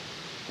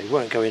 They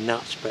weren't going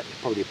nuts, but it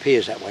probably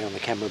appears that way on the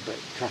camera, but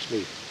trust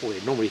me, all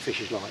it normally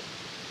fishes like.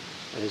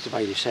 And as the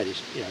bailiff said,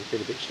 it's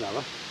been a bit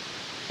slower.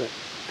 But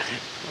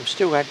I'm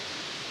still I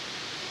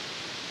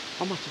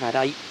must have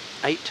had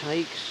 8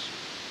 takes.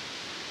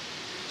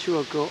 2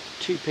 I've got,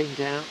 2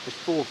 pinged out, there's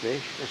 4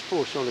 fish, there's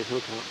 4 solid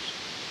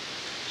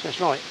hookups. So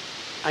it's like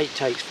 8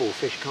 takes, 4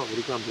 fish, can't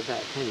really grumble at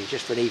that, can you,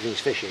 just for an evening's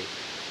fishing.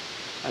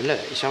 And look,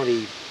 it's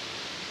only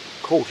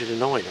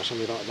 8:45 or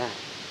something like that.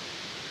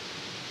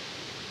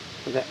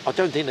 But I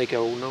don't think they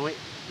go all night,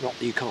 not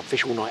that you can't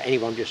fish all night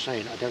anyway, I'm just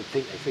saying, I don't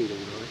think they feed all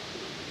night.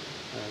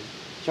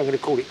 So I'm going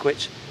to call it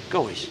quits.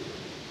 Guys,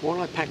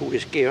 while I pack all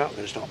this gear up, I'm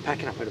going to start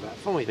packing up in about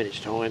 5 minutes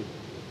time.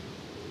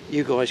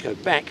 You guys go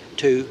back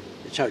to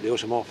the Totally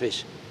Awesome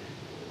office.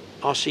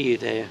 I'll see you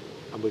there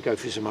and we'll go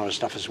through some other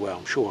stuff as well.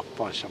 I'm sure I'll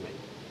find something.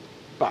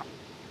 But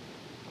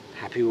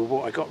happy with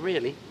what I got,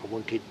 really. I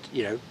wanted,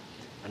 you know,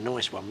 a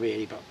nice one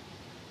really, but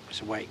that's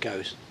the way it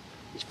goes.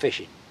 It's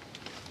fishing.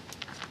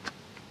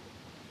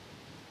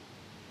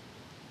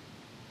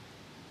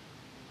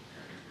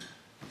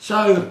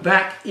 So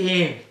back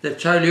in the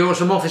Totally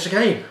Awesome office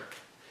again.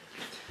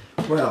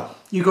 Well,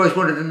 you guys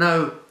wanted to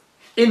know,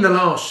 in the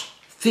last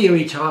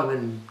theory time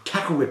and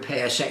tackle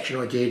repair section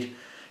I did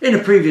in a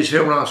previous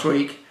film last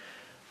week,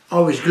 I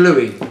was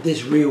gluing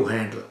this reel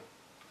handle.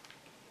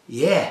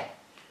 Yeah,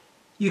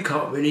 you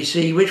can't really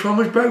see which one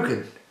was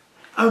broken.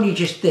 Only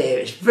just there,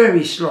 it's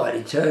very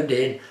slightly turned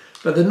in,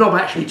 but the knob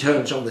actually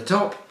turns on the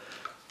top.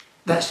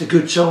 That's the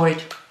good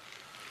side.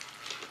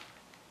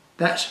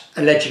 That's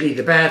allegedly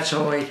the bad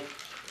side.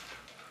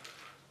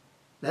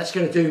 That's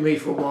going to do me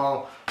for a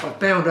while. I've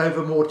bound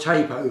over more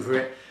tape over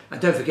it, and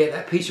don't forget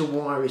that piece of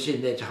wire is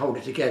in there to hold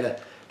it together.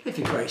 If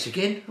it breaks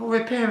again, I'll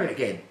repair it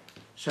again.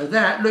 So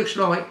that looks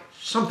like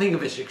something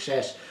of a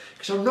success,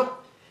 because I'm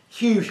not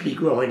hugely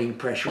grinding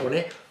pressure on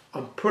it.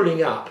 I'm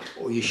pulling up,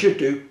 or you should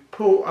do,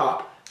 pull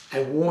up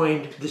and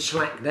wind the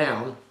slack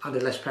down under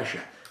less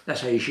pressure.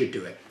 That's how you should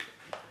do it.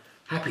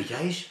 Happy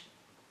days.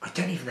 I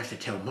don't even have to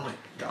tell Mike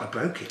that I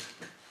broke it.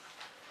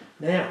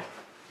 Now,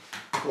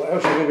 what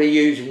else are we going to be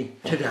using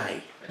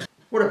today?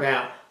 What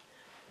about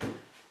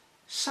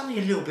something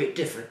a little bit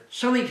different,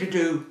 something to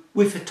do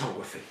with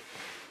photography.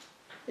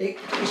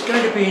 It's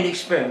going to be an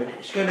experiment.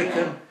 It's going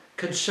to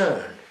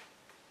concern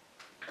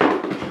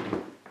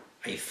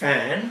a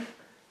fan,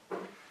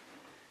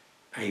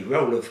 a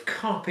roll of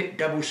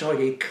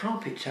double-sided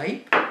carpet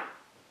tape,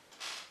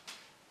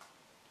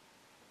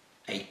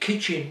 a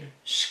kitchen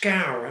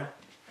scourer,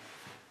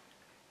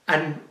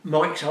 and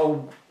Mike's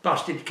old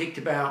busted, kicked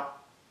about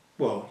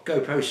well,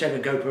 GoPro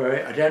 7, GoPro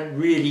 8, I don't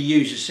really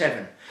use a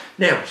 7.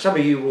 Now, some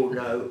of you will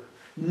know,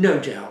 no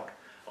doubt,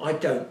 I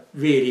don't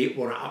really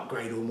want to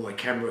upgrade all my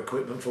camera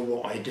equipment for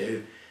what I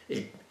do.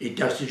 It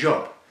does the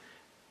job.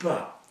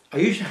 But I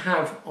used to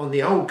have on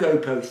the old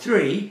GoPro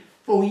 3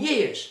 for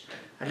years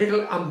a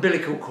little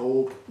umbilical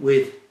cord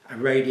with a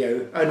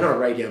radio, not a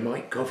radio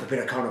mic, God forbid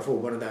I can't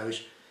afford one of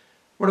those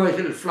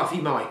little fluffy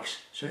mics.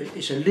 So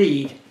it's a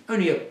lead,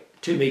 only a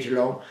 2 metre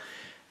long,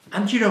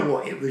 and do you know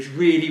what, it was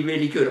really,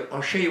 really good.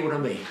 I'll show you what I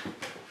mean.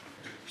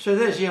 So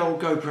there's the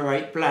old GoPro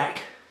 8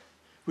 Black,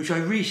 which I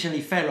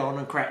recently fell on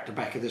and cracked the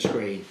back of the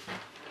screen.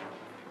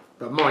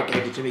 But Mike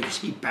gave it to me because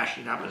he bashed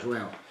it up as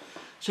well.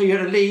 So you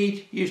had a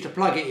lead, you used to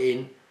plug it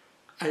in,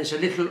 and it's a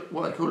little,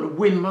 what they call a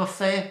wind muff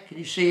there. Can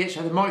you see it?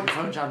 So the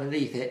microphone's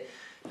underneath it.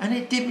 And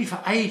it did me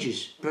for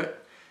ages,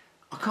 but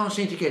I can't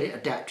seem to get it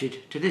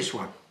adapted to this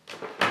one.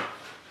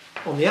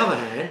 On the other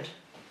hand,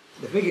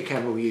 the bigger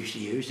camera we used to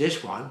use,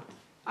 this one,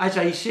 has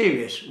a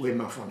serious wind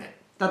muff on it,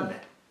 doesn't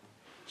it?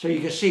 So you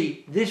can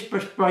see this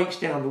breaks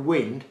down the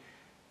wind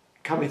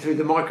coming through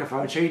the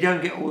microphone, so you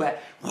don't get all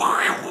that.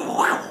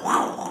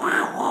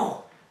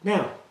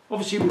 Now,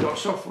 obviously we've got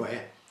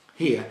software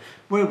here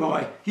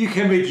whereby you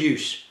can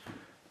reduce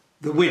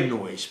the wind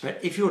noise, but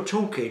if you're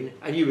talking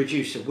and you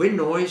reduce the wind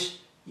noise,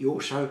 you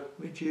also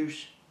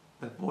reduce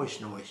the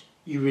voice noise.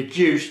 You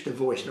reduce the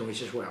voice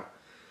noise as well.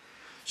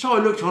 So I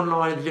looked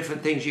online at the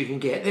different things you can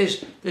get.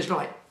 There's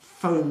like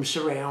foam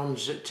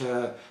surrounds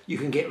that you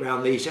can get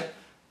around these that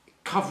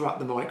cover up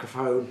the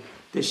microphone.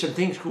 There's some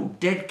things called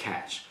dead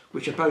cats,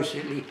 which are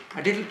basically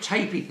a little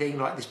tapey thing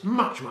like this,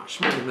 much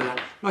smaller than that,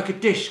 like a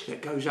disc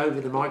that goes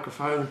over the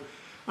microphone.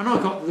 And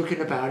I got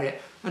looking about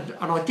it, and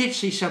I did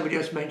see somebody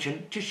else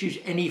mention just use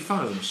any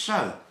foam.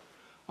 So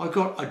I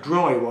got a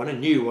dry one, a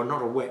new one,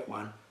 not a wet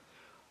one.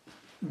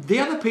 The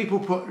other people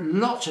put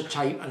lots of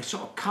tape and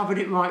sort of covered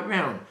it right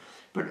round.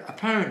 But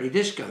apparently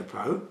this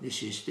GoPro,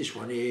 this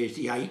one here is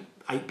the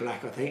 8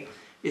 Black, I think.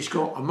 It's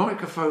got a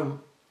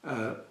microphone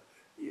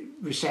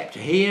receptor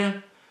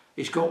here.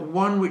 It's got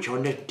one which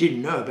I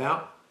didn't know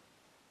about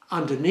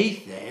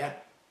underneath there,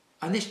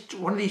 and this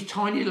one of these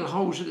tiny little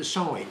holes at the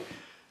side.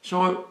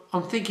 So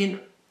I'm thinking,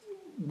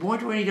 why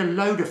do I need a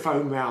load of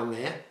foam round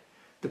there?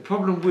 The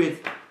problem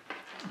with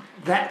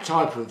that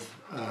type of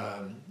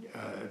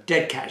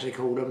dead cat, as they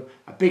call them,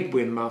 a big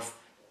wind muff,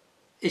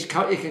 it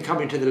can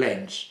come into the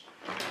lens.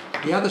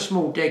 The other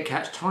small dead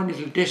cats, tiny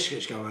little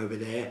discs go over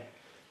there.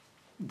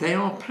 They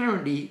are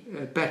apparently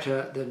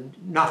better than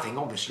nothing,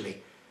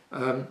 obviously.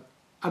 And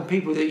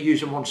people that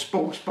use them on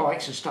sports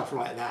bikes and stuff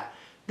like that,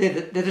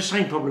 they're the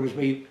same problem as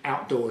me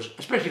outdoors,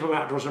 especially if I'm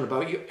outdoors on a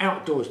boat. You're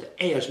outdoors,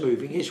 the air's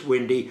moving, it's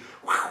windy,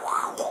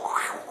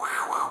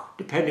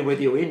 depending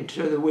whether you're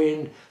into the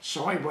wind,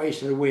 sideways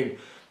to the wind.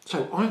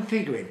 So I'm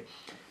figuring,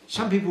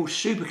 some people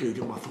superglued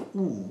them. I thought,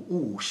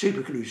 ooh,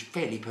 superglue's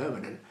fairly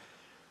permanent.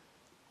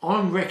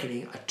 I'm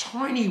reckoning a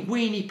tiny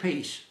weeny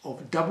piece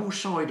of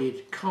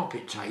double-sided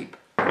carpet tape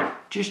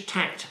just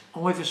tacked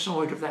either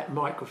side of that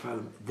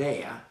microphone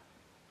there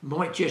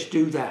might just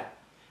do that.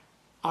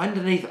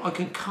 Underneath I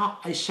can cut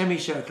a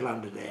semicircle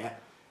under there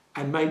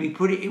and maybe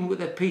put it in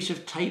with a piece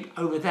of tape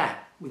over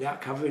that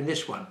without covering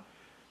this one.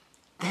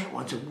 That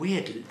one's a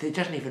weird, it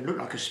doesn't even look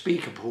like a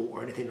speaker port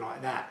or anything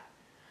like that.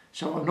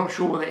 So I'm not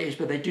sure what that is,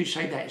 but they do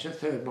say that it's a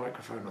third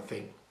microphone, I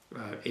think,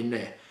 in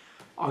there.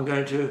 I'm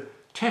going to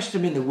test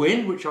them in the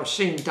wind, which I've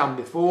seen done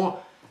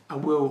before,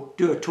 and we'll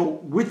do a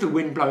talk with the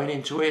wind blowing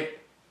into it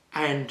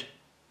and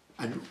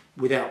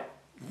without,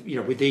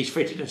 with these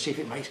fitted, and see if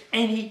it makes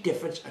any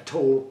difference at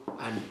all,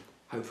 and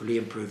hopefully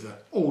improve the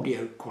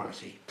audio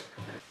quality.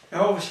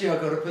 Now obviously I've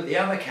got to put the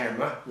other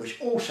camera, which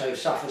also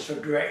suffers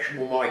from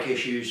directional mic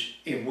issues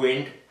in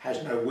wind,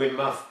 has no wind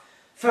muff,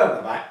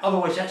 further back,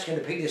 otherwise that's going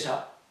to pick this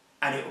up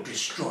and it will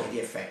destroy the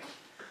effect.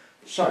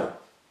 So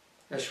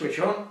let's switch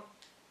on.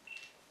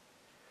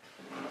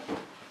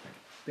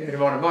 Bearing in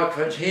mind the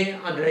microphone's here,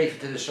 underneath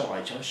to the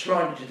side, so I'm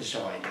sliding to the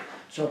side.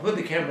 So I'll put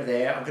the camera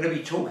there. I'm going to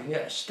be talking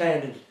at a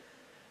standard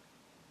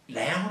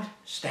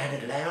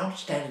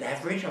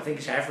average, I think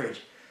it's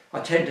average. I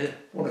tend to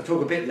want to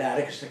talk a bit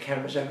louder because the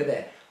camera's over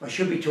there. I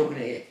should be talking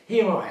here.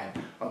 Here I am.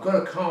 I've got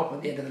a carp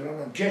at the end of the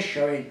line. I'm just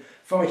showing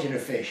fighting a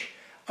fish.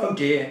 Oh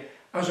dear,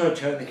 as I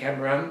turn the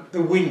camera around,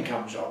 the wind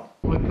comes on.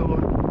 Oh my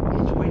God,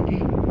 it's windy. You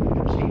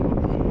can see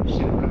what the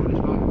silicone is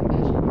like.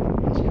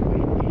 There's going to be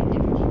any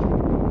difference at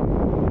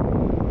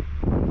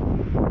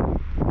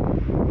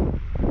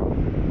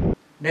all.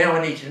 Now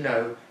I need to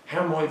know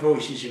how my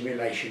voice is in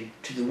relation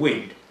to the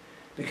wind,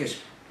 because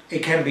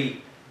it can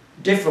be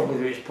different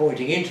whether it's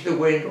pointing into the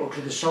wind or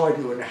to the side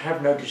of the wind. I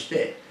have noticed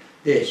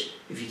this.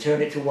 If you turn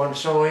it to one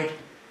side,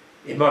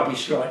 it might be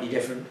slightly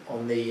different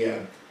on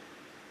the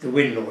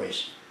wind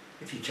noise.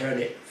 If you turn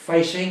it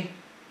facing,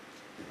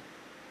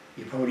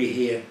 you probably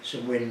hear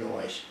some wind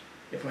noise.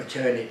 If I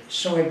turn it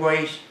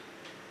sideways,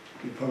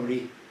 you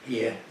probably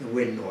hear the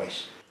wind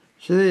noise.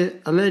 So there,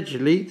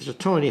 allegedly, there's a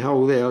tiny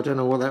hole there. I don't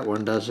know what that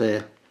one does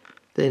there.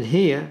 Then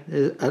here,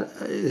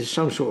 there's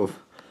some sort of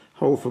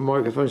hole for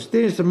microphones.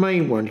 There's the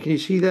main one. Can you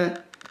see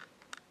that?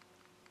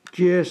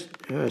 just,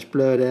 it's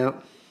blurred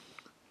out.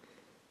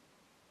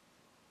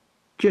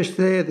 Just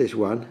there, there's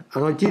one,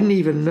 and I didn't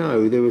even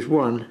know there was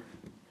one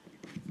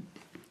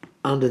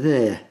under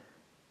there.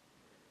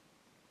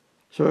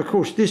 So of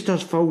course this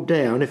does fold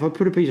down. If I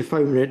put a piece of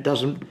foam in it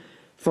doesn't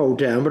fold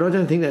down, but I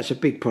don't think that's a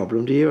big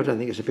problem, do you? I don't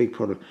think it's a big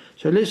problem.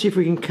 So let's see if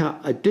we can cut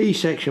a D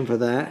section for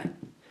that.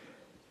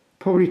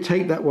 Probably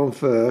take that one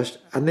first,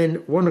 and then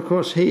one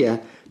across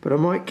here, but I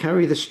might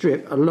carry the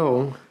strip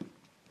along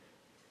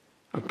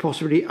and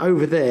possibly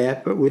over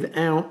there, but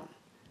without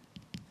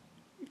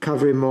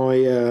covering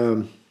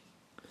my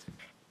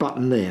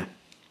button there.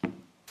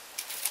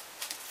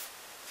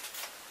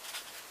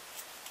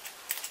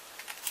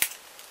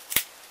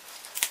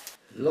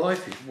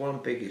 Life is one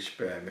big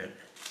experiment.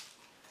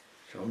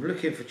 So I'm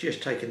looking for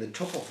just taking the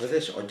top off of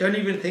this. I don't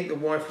even think the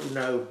wife will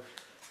know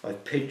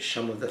I've pinched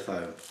some of the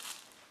foam.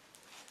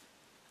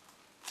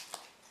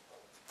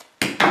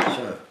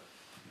 So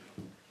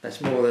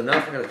that's more than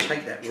enough. I'm going to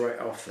take that right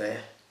off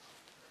there.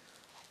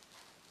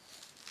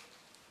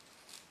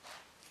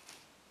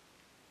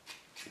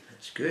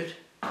 That's good.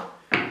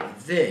 And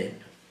then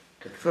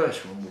the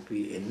first one will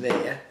be in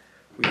there.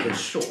 We can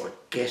sort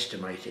of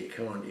guesstimate it,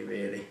 can't you,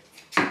 really?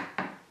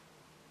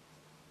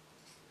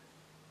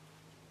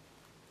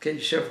 Get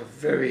yourself a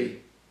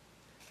very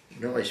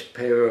nice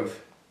pair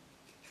of,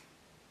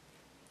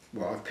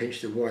 well, I've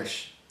pinched the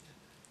wife's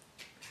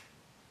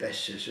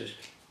best scissors.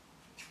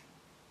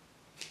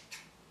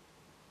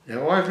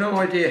 Now I've no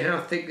idea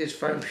how thick this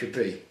foam should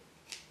be.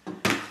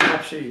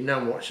 Absolutely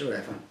none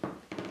whatsoever.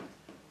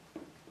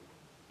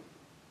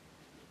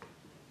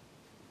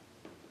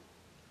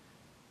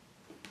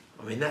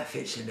 I mean, that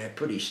fits in there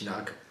pretty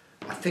snug.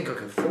 I think I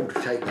can afford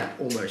to take that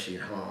almost in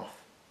half.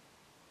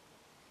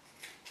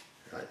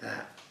 Like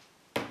that.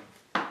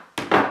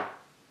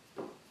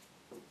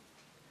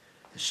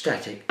 The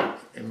static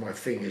in my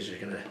fingers are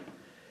going to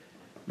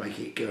make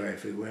it go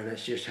everywhere.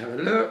 Let's just have a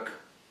look.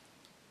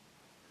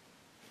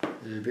 A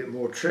little bit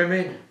more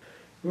trimming.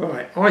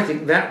 Right, I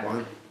think that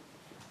one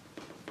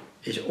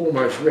is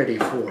almost ready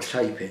for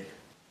taping.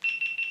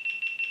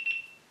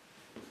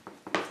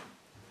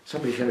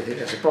 Somebody's going to think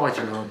that's a bite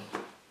alarm.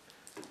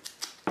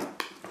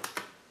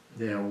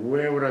 Now,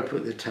 where would I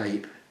put the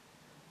tape?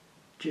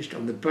 Just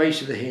on the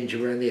base of the hinge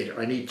around the edge.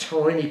 I need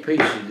tiny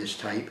pieces of this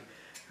tape,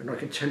 and I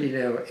can tell you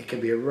now it can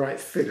be a right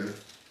fiddle,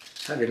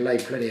 having laid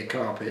plenty of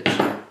carpets,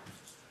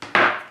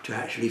 to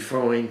actually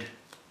find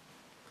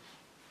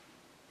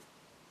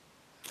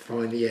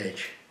the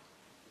edge.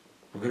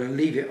 I'm going to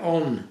leave it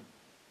on.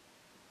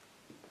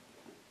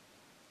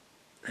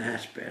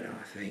 That's better,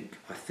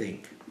 I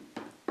think.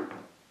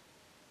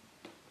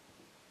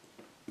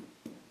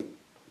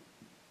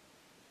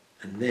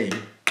 And then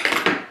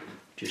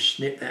just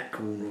snip that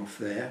corner off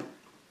there.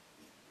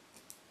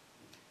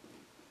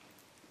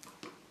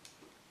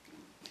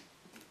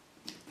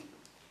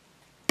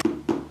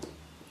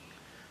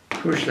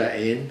 Push that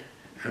in,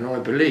 and I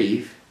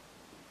believe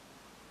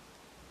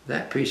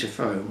that piece of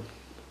foam,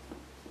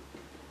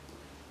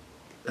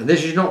 and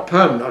this is not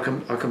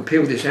permanent, I can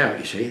peel this out,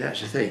 you see,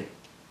 that's the thing.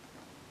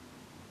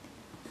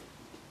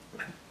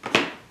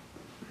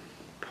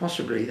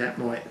 Possibly that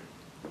might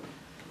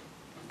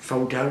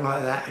fold down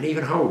like that and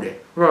even hold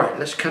it. Right,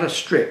 let's cut a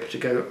strip to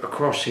go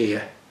across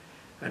here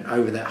and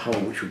over that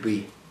hole, which will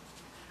be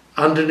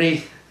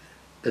underneath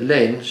the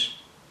lens,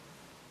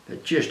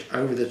 but just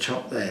over the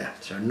top there,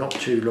 so not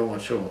too long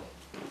at all.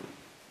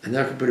 And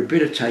then I can put a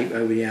bit of tape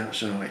over the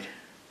outside.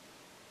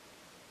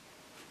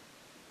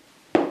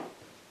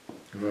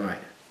 Right.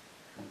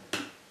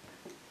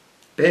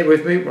 Bear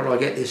with me while I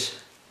get this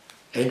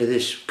end of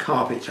this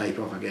carpet tape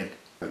off again.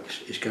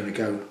 It's going to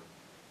go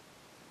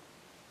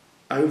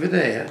over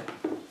there,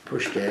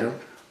 push down,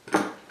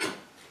 then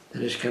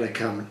it's going to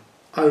come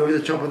over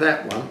the top of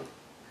that one,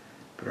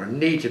 but I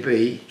need to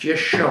be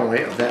just shy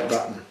of that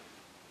button.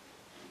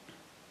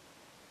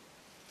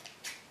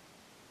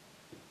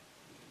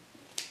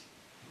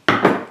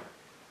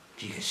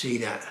 You can see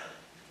that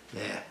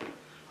there,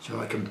 so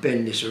I can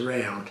bend this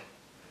around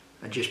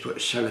and just put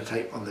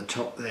sellotape on the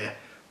top there,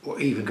 or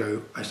even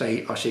go, as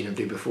I've seen them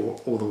do before,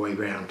 all the way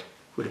round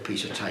with a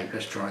piece of tape.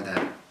 Let's try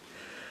that.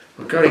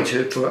 I'm going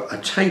to put a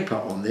taper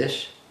on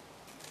this,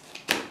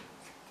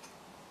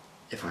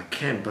 if I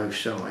can, both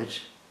sides.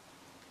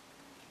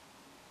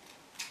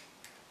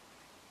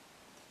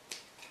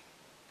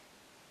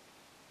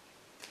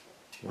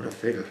 What a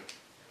fiddle.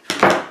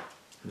 And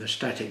the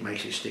static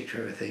makes it stick to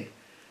everything.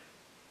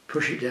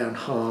 Push it down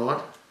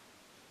hard.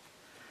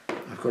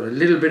 I've got a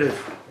little bit of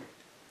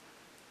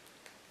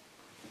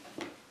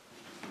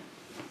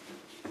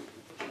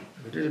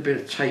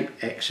tape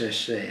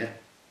excess there.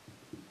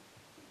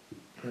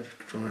 Let's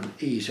try and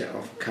ease that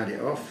off and cut it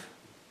off.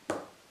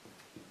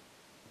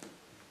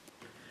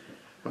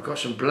 I've got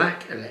some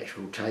black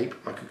electrical tape.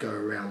 I could go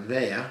around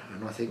there,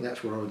 and I think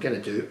that's what I'm going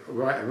to do,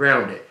 right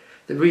around it.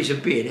 The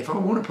reason being, if I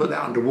want to put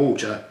that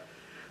underwater,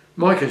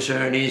 my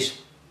concern is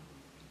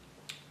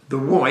the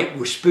white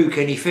will spook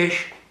any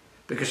fish,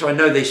 because I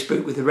know they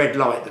spook with the red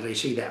light that they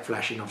see that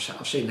flashing. I've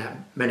seen that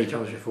many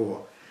times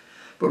before.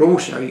 But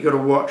also you've got to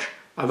watch,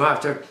 I might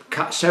have to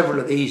cut several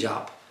of these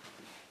up.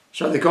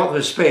 So they've got them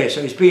as spare,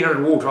 so it's been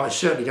under water. I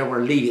certainly don't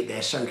want to leave it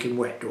there soaking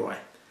wet, do I?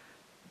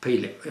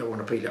 Peel it, I don't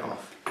want to peel it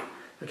off.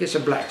 I'll get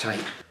some black tape.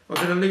 I'm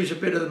going to lose a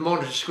bit of the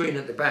monitor screen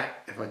at the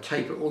back if I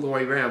tape it all the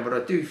way around, but I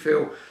do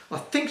feel, I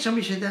think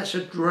somebody said that's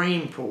a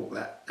drain port,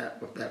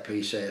 that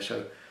piece there.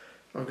 So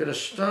I'm going to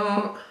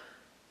start,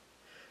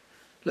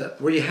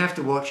 look, what you have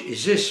to watch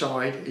is this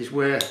side is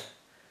where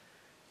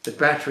the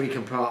battery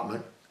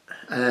compartment,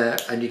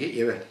 and you get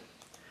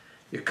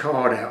your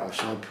card out of.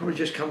 So I'll probably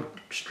just come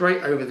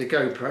straight over the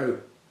GoPro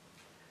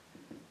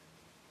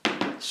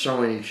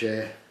signage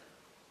there.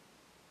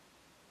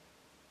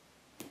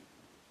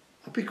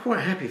 I'd be quite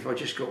happy if I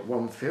just got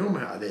one film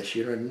out of this,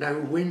 you know, no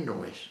wind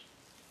noise.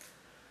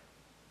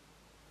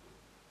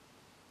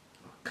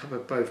 I'll cover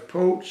both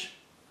ports,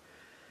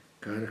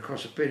 going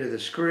across a bit of the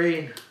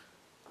screen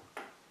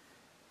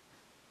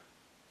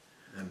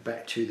and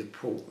back to the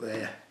port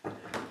there.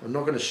 I'm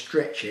not going to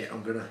stretch it,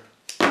 I'm going to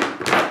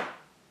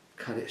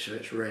cut it so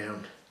it's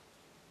round.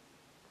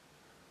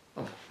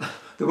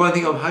 The one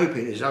thing I'm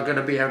hoping is I'm going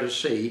to be able to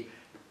see,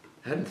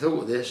 I hadn't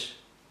thought of this,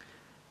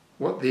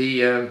 what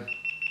the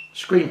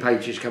screen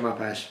pages come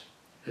up as.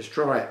 Let's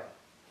try it.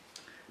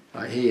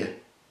 Right here.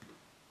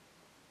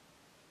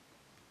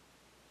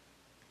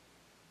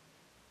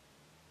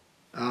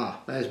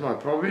 Ah, there's my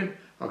problem.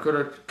 I've got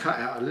to cut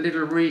out a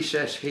little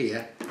recess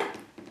here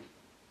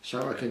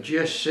so I can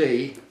just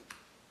see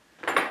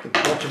the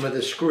bottom of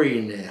the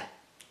screen there.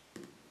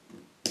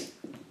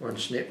 One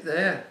snip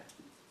there.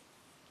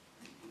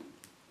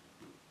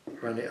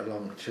 Run it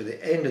along to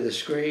the end of the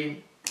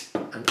screen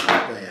and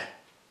up there.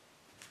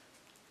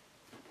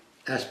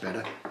 That's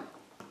better.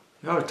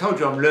 I told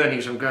you I'm learning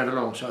as I'm going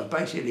along, so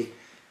basically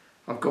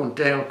I've gone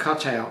down,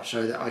 cut out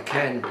so that I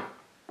can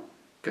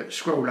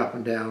scroll up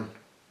and down,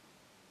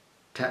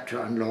 tap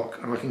to unlock,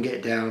 and I can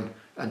get down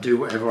and do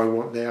whatever I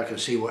want there. I can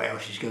see what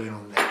else is going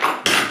on there.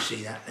 You can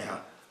see that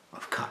now.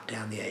 I've cut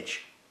down the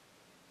edge.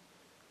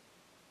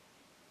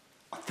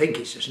 I think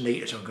it's as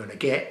neat as I'm going to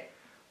get.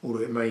 All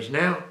it remains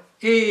now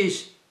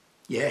is,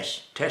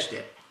 yes, test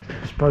it.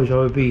 I suppose I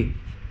would be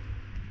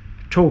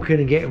talking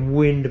and getting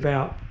wind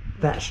about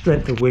that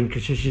strength of wind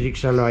because this is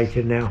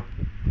accelerated now.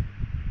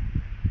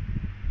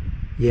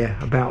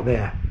 Yeah, about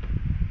there.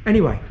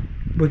 Anyway,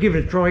 we'll give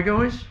it a try,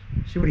 guys,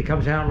 see what it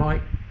comes out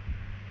like,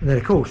 and then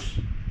of course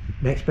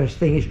next best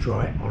thing is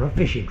try it on a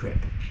fishing trip.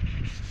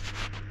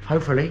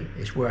 Hopefully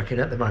it's working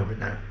at the moment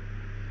now.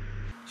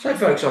 So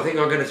folks, I think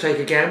I'm going to take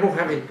a gamble,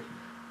 having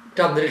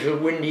done the little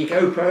windy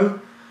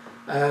GoPro,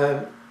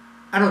 and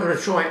I'm going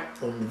to try it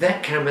on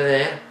that camera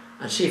there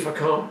and see if I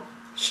can't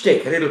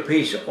stick a little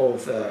piece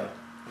of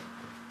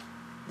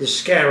the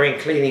scouring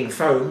cleaning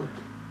foam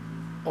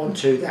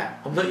onto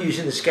that. I'm not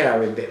using the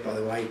scouring bit, by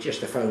the way,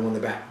 just the foam on the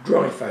back,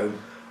 dry foam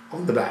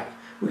on the back.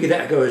 We'll give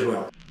that a go as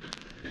well.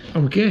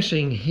 I'm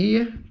guessing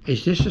here,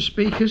 is this the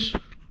speakers?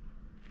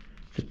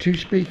 The two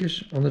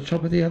speakers on the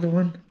top of the other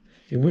one?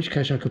 In which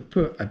case I could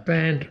put a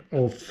band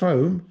of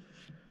foam,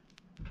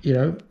 you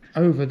know,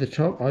 over the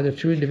top, either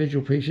two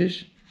individual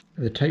pieces,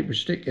 and the tape would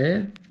stick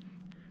there.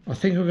 I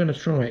think I'm going to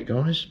try it,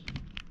 guys.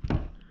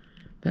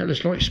 That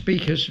looks like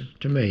speakers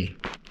to me.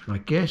 I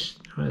guess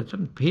there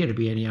doesn't appear to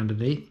be any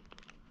underneath.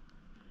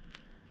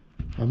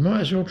 I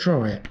might as well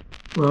try it.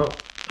 Well,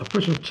 I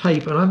put some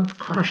tape and I've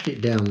crushed it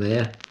down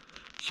there.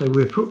 So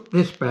we'll put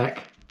this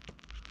back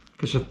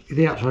because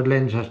the outside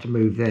lens has to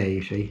move there,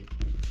 you see.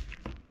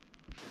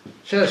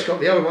 So that's got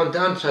the other one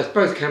done. So it's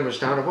both cameras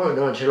done. I won't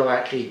know until I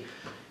actually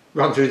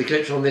run through the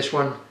clips on this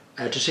one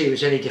to see if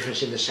there's any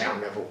difference in the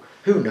sound level.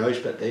 Who knows,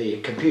 but the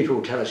computer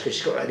will tell us because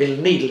it's got a little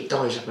needle that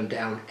dies up and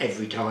down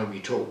every time you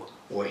talk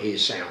or hear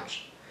sounds.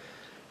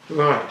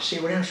 Right, see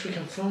what else we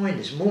can find.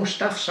 There's more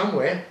stuff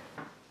somewhere.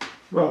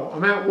 Well,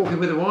 I'm out walking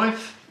with the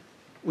wife.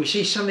 We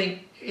see something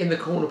in the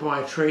corner by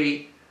a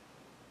tree.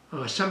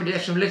 Oh, somebody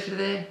left some litter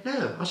there?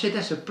 No, I said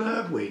that's a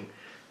bird wing.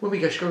 When we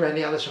go scroll around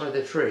the other side of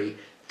the tree,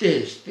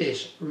 there's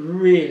this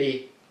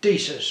really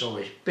decent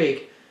sized,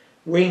 big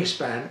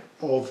wingspan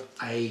of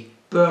a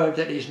bird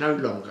that is no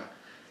longer.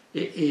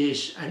 It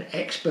is an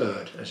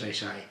ex-bird, as they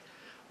say.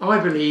 I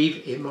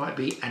believe it might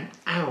be an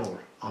owl.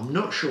 I'm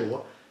not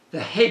sure.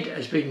 The head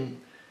has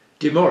been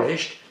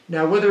demolished.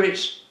 Now, whether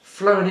it's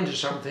flown into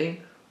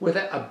something,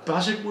 whether a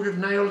buzzard would have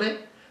nailed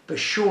it, but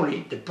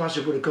surely the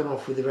buzzard would have gone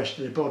off with the rest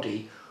of the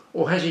body,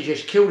 or has it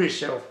just killed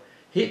itself,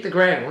 hit the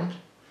ground,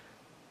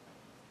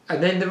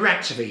 and then the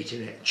rats have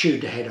eaten it,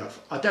 chewed the head off?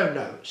 I don't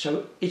know.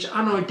 So it's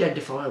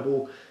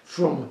unidentifiable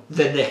from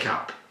the neck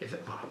up.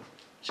 Well,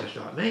 sounds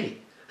like me.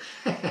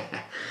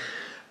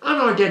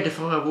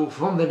 Unidentifiable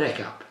from the neck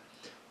up.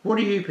 What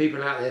do you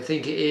people out there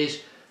think it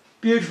is?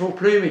 Beautiful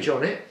plumage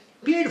on it.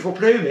 Beautiful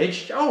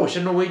plumage. Oh, it's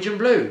a Norwegian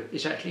blue.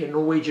 It's actually a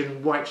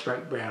Norwegian white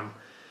stroke brown.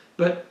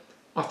 But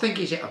I think,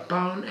 is it a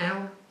barn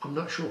owl? I'm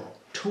not sure.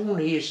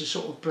 Tawny is a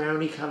sort of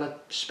browny colour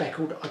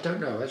speckled. I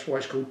don't know. That's why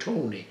it's called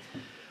tawny.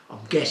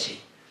 I'm guessing.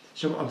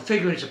 So I'm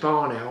figuring it's a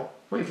barn owl.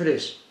 Wait for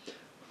this.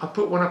 I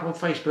put one up on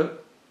Facebook.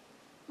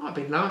 Might have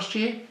been last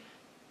year.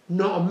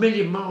 not a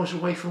million miles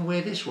away from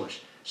where this was.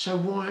 So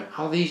why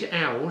are these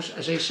owls,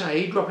 as they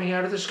say, dropping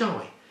out of the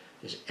sky?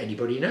 Does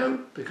anybody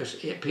know?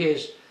 Because it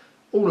appears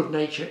all of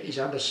nature is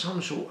under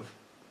some sort of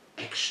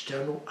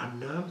external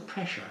unknown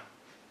pressure.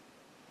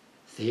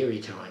 Theory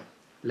time.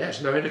 Let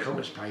us know in the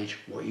comments page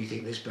what you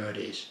think this bird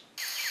is.